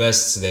who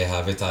invests. They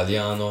have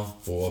Italiano,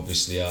 who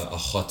obviously a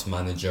hot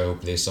manager who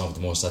plays some of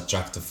the most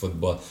attractive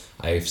football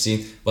I've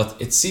seen. But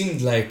it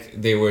seemed like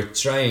they were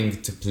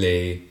trying to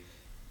play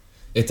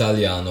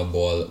Italiano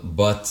ball,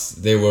 but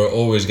they were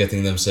always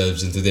getting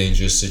themselves into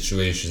dangerous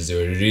situations. They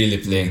were really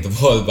playing the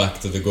ball back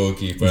to the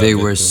goalkeeper. They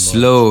were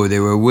slow. They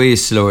were way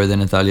slower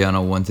than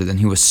Italiano wanted, and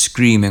he was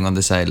screaming on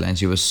the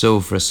sidelines. He was so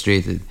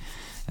frustrated.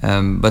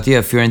 But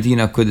yeah,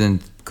 Fiorentina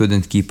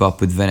couldn't keep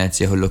up with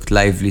Venezia, who looked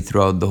lively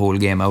throughout the whole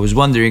game. I was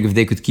wondering if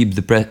they could keep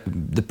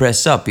the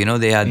press up.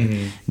 They had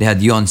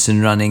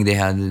Jonsson running, they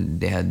had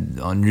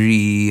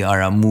Henry,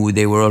 Aramu.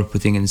 They were all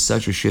putting in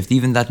such a shift.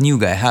 Even that new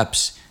guy,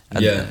 Haps,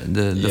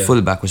 the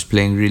fullback, was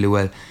playing really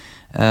well.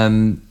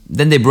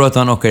 Then they brought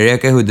on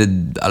Okereke, who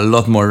did a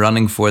lot more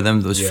running for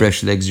them. Those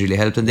fresh legs really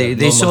helped, and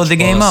they saw the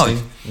game out.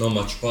 Not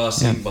much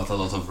passing, but a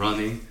lot of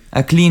running.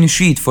 A clean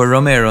sheet for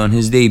Romero on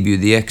his debut,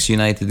 the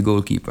ex-United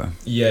goalkeeper.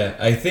 Yeah,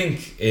 I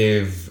think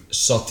if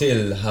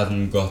Sotil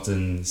hadn't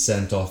gotten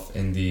sent off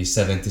in the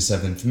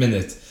 77th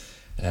minute,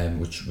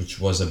 which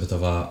was a bit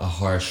of a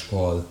harsh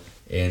call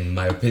in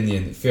my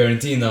opinion,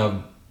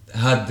 Fiorentina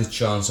had the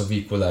chance of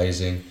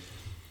equalising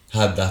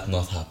had that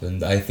not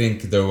happened. I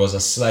think there was a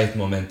slight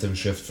momentum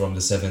shift from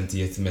the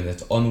 70th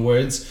minute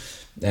onwards,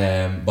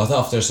 but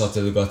after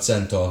Sotil got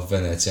sent off,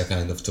 Venezia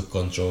kind of took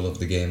control of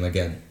the game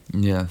again.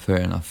 Yeah,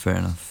 fair enough.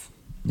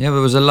 Yeah, but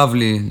it was a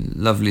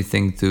lovely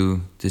thing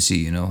to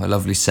see, a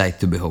lovely sight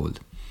to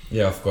behold.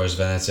 Yeah, of course,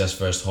 Venezia's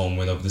first home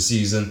win of the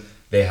season.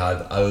 They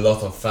had a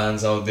lot of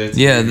fans out there.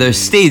 Yeah, their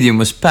stadium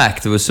was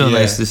packed. It was so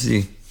nice to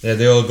see. Yeah,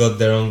 they all got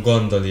their own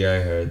gondoli,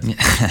 I heard.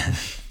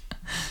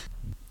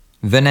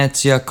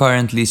 Venezia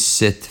currently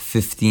sit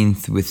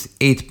 15th with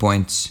 8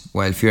 points,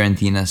 while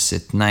Fiorentina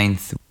sit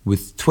 9th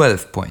with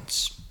 12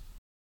 points.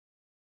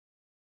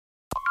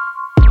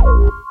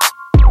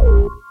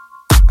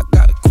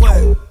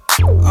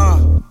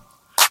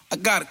 I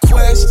got a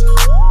quest.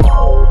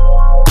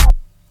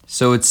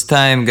 So it's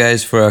time,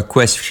 guys, for our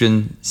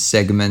question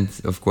segment.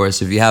 Of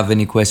course, if you have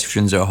any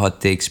questions or hot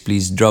takes,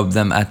 please drop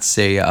them at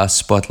Serie A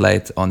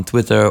Spotlight on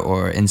Twitter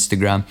or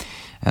Instagram.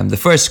 The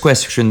first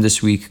question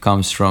this week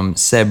comes from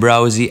Seb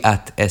Rousey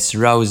at S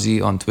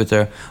Rousey on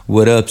Twitter.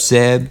 What up,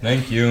 Seb?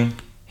 Thank you.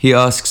 He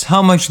asks,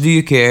 how much do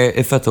you care,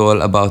 if at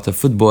all, about a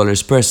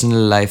footballer's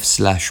personal life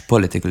 /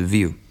 political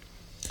view?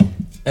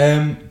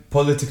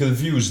 Political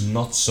views,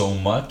 not so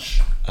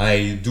much.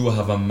 I do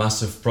have a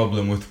massive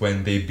problem with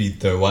when they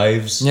beat their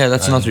wives. Yeah,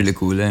 that's not really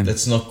cool, eh?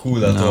 That's not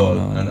cool at all.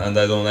 And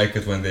I don't like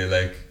it when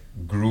they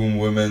groom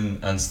women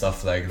and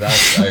stuff like that.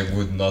 I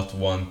would not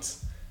want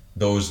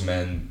those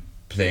men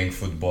playing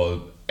football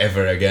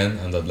ever again,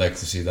 and I'd like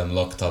to see them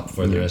locked up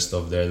for the rest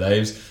of their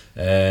lives.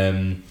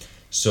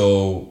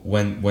 So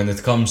when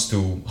it comes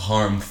to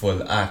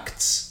harmful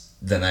acts,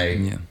 then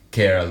I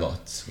care a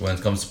lot. When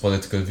it comes to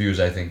political views,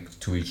 I think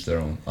to each their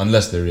own,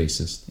 unless they're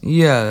racist.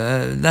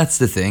 Yeah, that's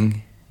the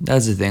thing.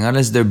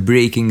 Unless they're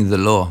breaking the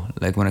law,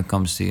 like when it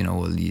comes to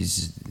all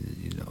these,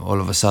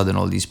 all of a sudden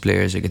all these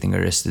players are getting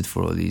arrested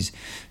for all these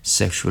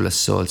sexual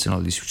assaults and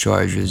all these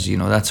charges.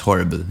 That's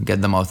horrible.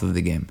 Get them out of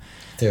the game.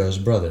 Theo's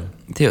brother,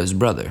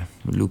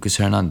 Lucas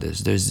Hernandez.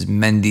 There's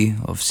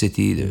Mendy of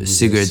City. There's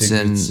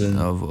Sigurdsson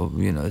of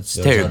it's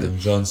there's terrible. Adam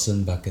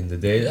Johnson back in the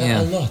day.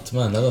 Yeah. A lot.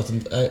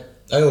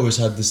 I always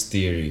had this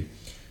theory,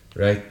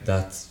 right,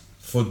 that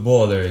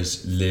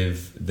footballers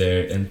live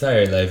their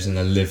entire lives in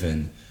a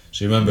live-in.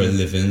 So you remember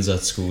live-ins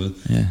at school?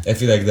 Yeah. I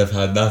feel like they've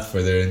had that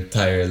for their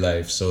entire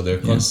life. So they're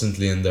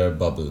constantly in their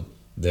bubble.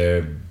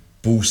 They're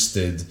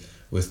boosted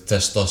with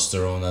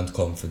testosterone and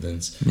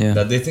confidence. Yeah.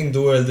 That they think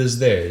the world is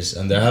theirs.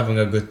 And they're having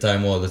a good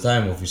time all the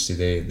time.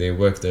 Obviously, they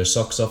work their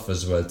socks off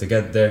as well to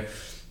get there.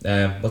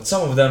 But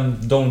some of them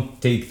don't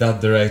take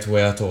that the right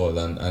way at all.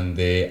 And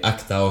they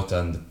act out,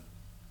 and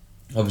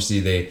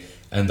obviously they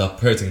end up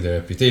hurting their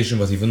reputation,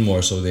 but even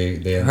more so they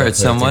end hurt up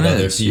someone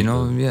hurting else, other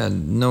people.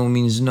 no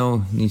means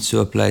no needs to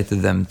apply to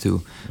them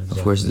too. Exactly.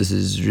 Of course, this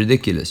is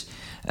ridiculous.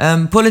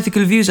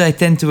 Political views, I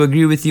tend to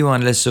agree with you,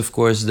 unless of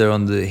course they're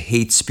on the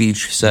hate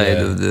speech side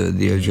of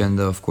the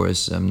agenda. Of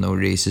course, no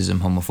racism,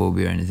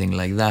 homophobia or anything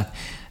like that.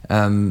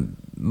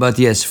 But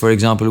yes, for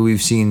example,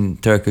 we've seen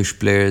Turkish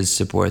players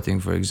supporting,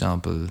 for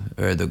example,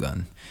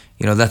 Erdogan.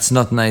 That's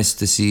not nice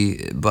to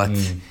see, but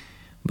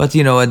at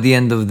the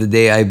end of the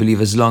day, I believe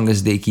as long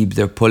as they keep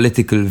their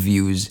political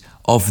views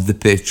off the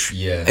pitch.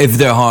 Yeah. If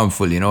they're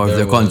harmful, or if There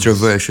they're was-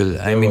 controversial.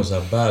 There was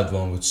a bad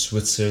one with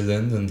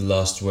Switzerland in the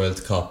last World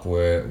Cup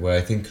where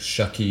I think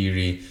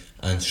Shaqiri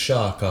and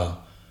Shaka.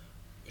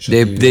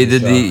 They Shaqiri did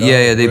and the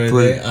Shaka, they were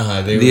put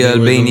they the were doing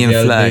Albanian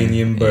the flag.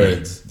 Albanian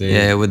bird.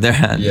 Yeah, with their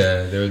hand. Yeah,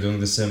 they were doing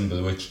the symbol,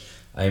 which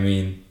I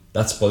mean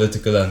that's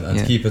political and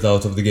Yeah. keep it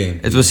out of the game.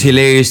 It was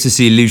hilarious to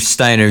see Leach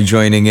Steiner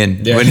joining in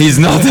Yeah. when he's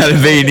not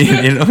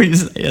Albanian.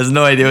 He has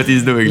no idea what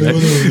he's doing. Like,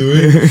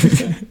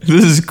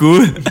 this is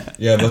cool.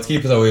 Yeah, but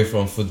keep it away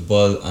from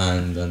football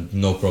and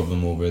no problem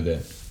over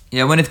there.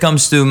 Yeah, when it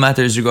comes to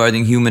matters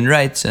regarding human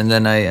rights, and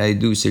then I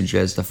do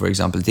suggest that, for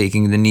example,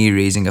 taking the knee,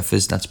 raising a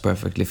fist, that's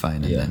perfectly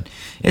fine. And Yeah. then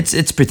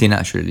it's pretty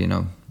natural,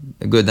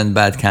 Good and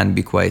bad can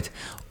be quite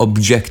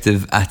objective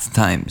at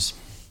times.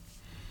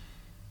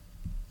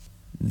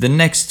 The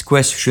next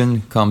question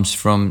comes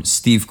from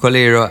Steve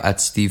Colero at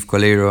Steve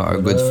Colero, our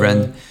good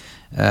friend.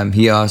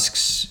 He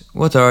asks,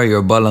 what are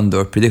your Ballon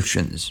d'Or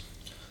predictions?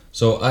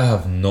 So I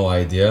have no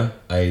idea.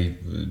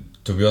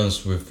 To be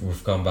honest,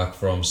 we've come back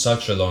from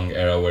such a long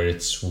era where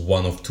it's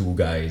one of two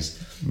guys.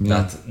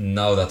 That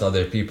now that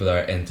other people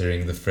are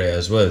entering the fray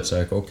as well, it's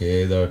like,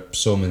 okay, there are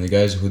so many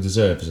guys who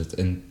deserves it.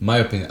 In my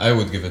opinion, I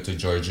would give it to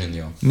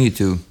Jorginho. Me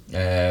too.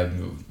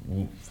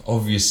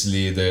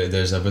 Obviously,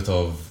 there's a bit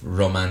of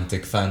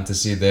romantic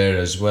fantasy there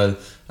as well,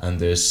 and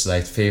there's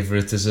slight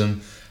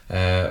favoritism.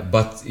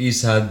 But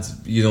he's had,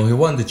 he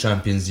won the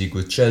Champions League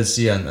with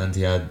Chelsea and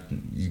he had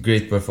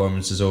great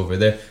performances over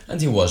there, and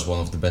he was one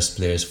of the best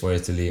players for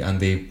Italy, and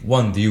they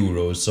won the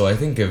Euros. So I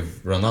think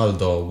if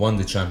Ronaldo won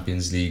the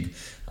Champions League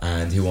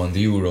and he won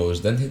the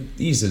Euros, then he'd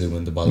easily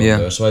win the Ballon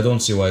d'Or. So I don't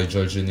see why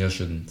Jorginho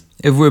shouldn't.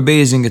 If we're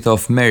basing it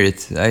off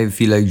merit, I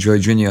feel like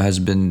Jorginho has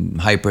been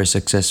hyper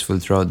successful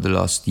throughout the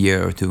last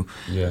year or two,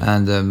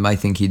 and I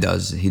think he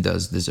does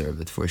deserve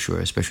it for sure.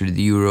 Especially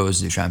the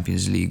Euros, the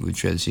Champions League with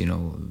Chelsea.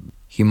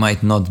 He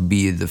might not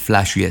be the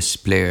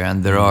flashiest player,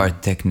 and there are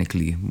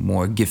technically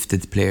more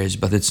gifted players,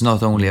 but it's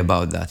not only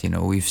about that.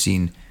 We've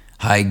seen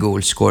high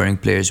goal scoring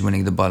players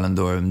winning the Ballon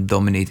d'Or and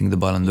dominating the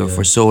Ballon d'Or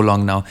for so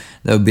long now.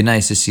 That would be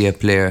nice to see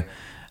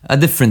a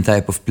different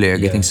type of player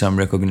getting some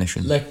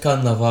recognition. Like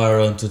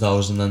Cannavaro in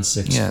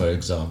 2006, for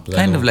example.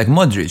 Kind of like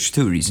Modric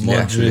too recently,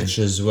 Modric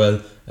as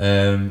well.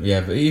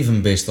 But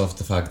even based off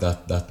the fact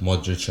that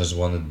Modric has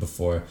won it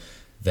before,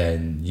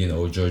 then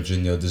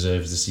Jorginho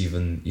deserves this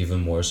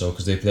even more so,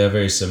 because they play a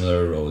very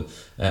similar role.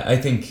 I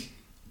think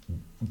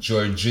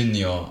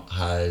Jorginho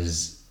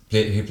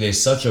he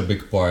plays such a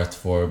big part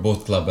for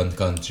both club and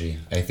country.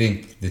 I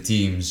think the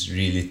teams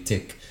really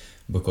tick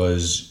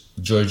because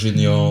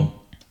Jorginho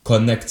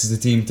connects the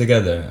team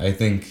together. I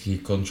think he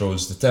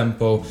controls the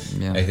tempo.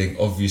 I think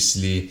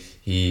obviously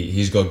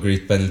he's got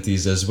great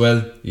penalties as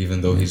well,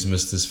 even though he's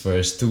missed his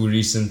first two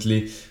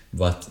recently.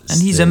 And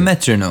he's a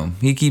metronome.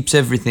 He keeps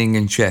everything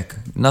in check.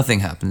 Nothing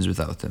happens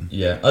without him.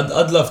 Yeah,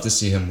 I'd love to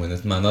see him win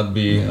it, man. I'd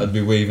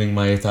be waving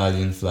my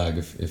Italian flag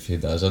if he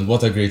does. And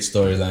what a great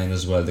storyline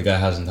as well. The guy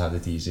hasn't had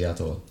it easy at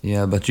all.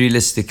 Yeah, but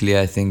realistically,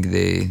 I think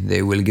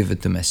they will give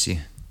it to Messi.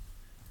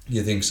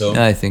 You think so?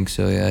 I think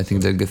so. Yeah, I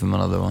think they'll give him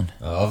another one.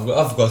 I've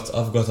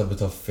got a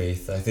bit of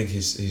faith. I think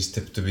he's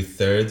tipped to be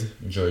third,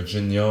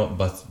 Jorginho,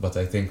 but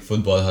I think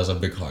football has a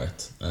big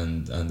heart,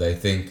 and I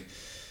think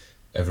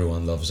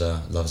everyone loves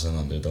an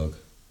underdog.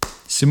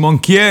 Simon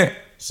Kjær.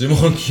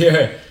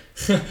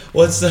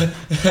 What's that?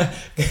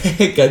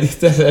 Can you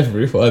tell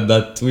everyone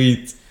that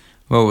tweet?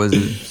 What was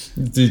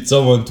it?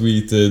 Someone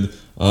tweeted,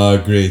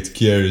 great,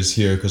 Kjær is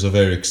here because of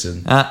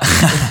Eriksen.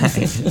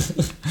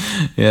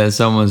 Yeah,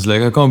 someone's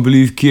like, I can't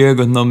believe Kjær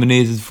got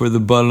nominated for the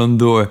Ballon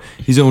d'Or.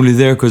 He's only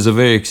there because of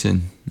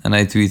Eriksen. And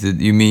I tweeted,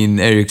 you mean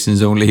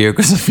Eriksen's only here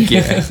because of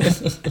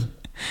Kjær?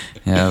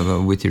 Yeah,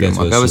 but witty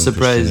remark. I was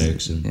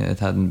surprised. Yeah, it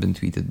hadn't been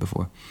tweeted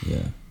before.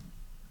 Yeah.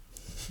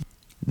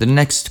 The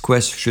next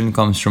question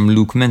comes from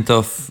Luke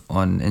Mintoff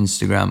on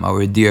Instagram,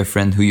 our dear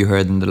friend who you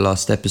heard in the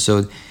last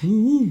episode.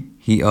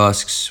 He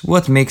asks,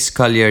 what makes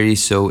Cagliari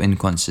so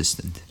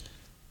inconsistent?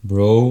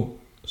 Bro,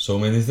 so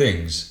many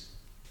things.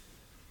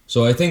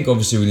 So I think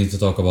obviously we need to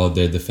talk about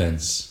their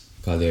defense,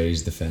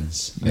 Cagliari's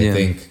defense. I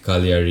think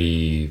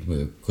Cagliari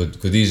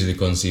could easily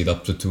concede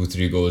up to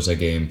 2-3 goals a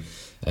game.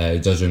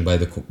 Judging by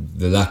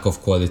the lack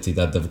of quality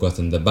that they've got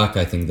in the back,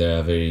 I think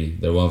they're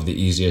one of the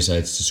easier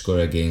sides to score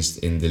against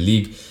in the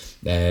league.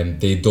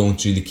 They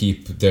don't really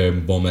keep their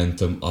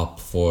momentum up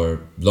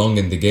for long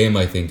in the game.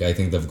 I think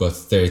they've got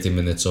 30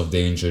 minutes of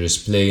dangerous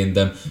play in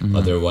them.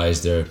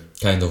 Otherwise, they're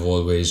kind of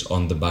always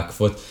on the back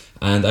foot.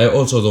 And I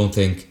also don't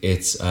think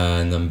it's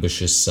an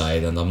ambitious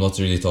side. And I'm not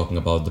really talking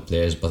about the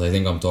players, but I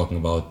think I'm talking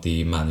about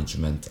the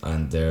management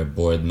and their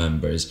board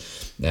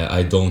members.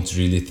 I don't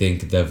really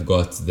think they've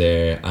got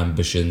their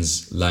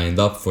ambitions lined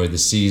up for the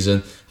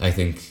season. I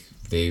think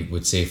they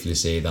would safely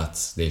say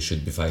that they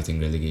should be fighting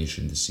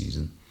relegation this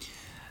season.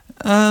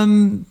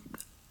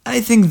 I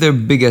think their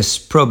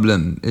biggest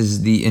problem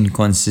is the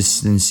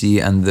inconsistency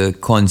and the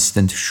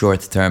constant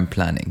short-term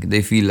planning.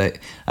 I feel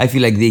like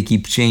they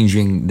keep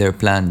changing their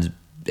plans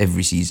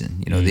every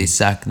season. You know, they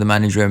sack the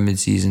manager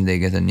mid-season, they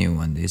get a new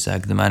one. They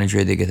sack the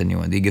manager, they get a new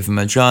one. They give him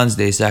a chance,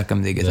 they sack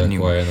him, they get a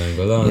new one. Yeah.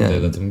 They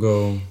let him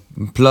go.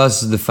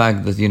 Plus the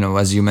fact that, you know,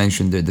 as you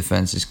mentioned, their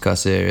defense is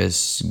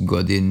Caceres,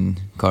 Godin,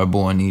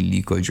 Carboni,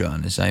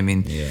 Lykogiannis. I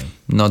mean,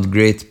 not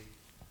great.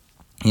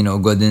 You know,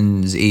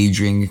 Godin's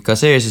aging.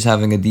 Caceres is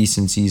having a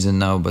decent season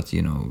now, but,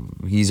 you know,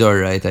 he's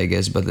alright, I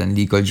guess. But then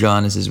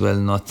Lykogiannis as well,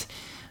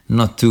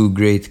 not too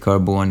great.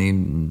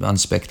 Carboni,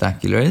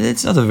 unspectacular.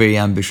 It's not a very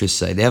ambitious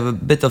side. They have a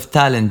bit of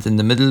talent in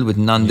the middle with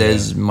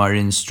Nandez,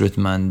 Marin,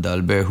 Strutman,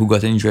 Dalbert, who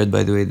got injured,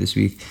 by the way, this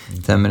week,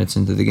 10 minutes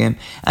into the game.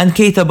 And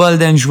Keita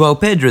Balde and João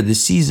Pedro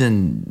this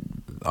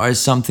season are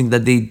something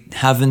that they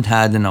haven't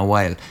had in a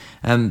while.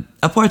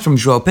 Apart from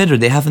João Pedro,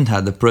 they haven't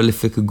had a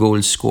prolific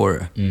goal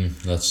scorer.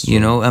 That's true. You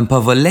know, and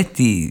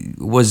Pavoletti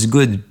was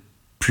good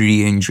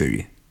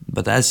pre-injury.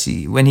 But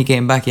when he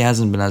came back, he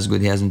hasn't been as good.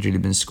 He hasn't really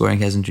been scoring.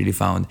 He hasn't really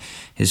found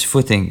his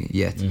footing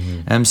yet.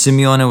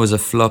 Simeone was a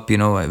flop, you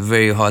know,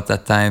 very hot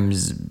at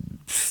times,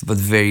 but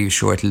very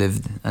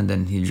short-lived. And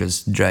then he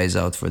just dries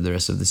out for the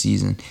rest of the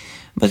season.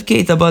 But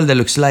Keita Balde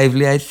looks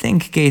lively. I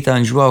think Keita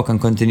and João can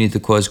continue to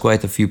cause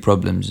quite a few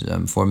problems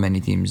for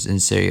many teams in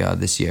Serie A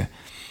this year.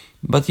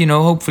 But, you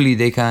know, hopefully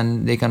they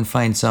can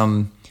find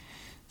some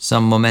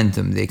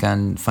momentum. They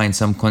can find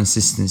some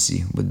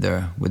consistency with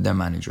their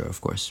manager,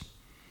 of course.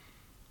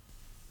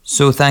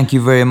 So thank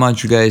you very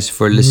much, guys,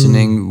 for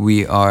listening.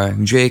 We are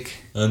Jake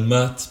and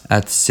Matt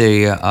at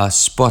Serie A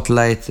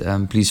Spotlight.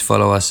 Please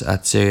follow us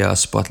at Serie A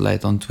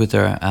Spotlight on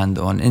Twitter and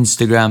on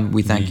Instagram.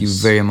 We thank you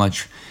very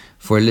much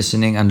for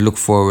listening and look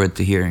forward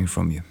to hearing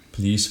from you.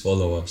 Please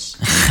follow us.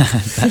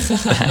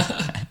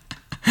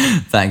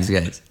 Thanks,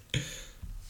 guys.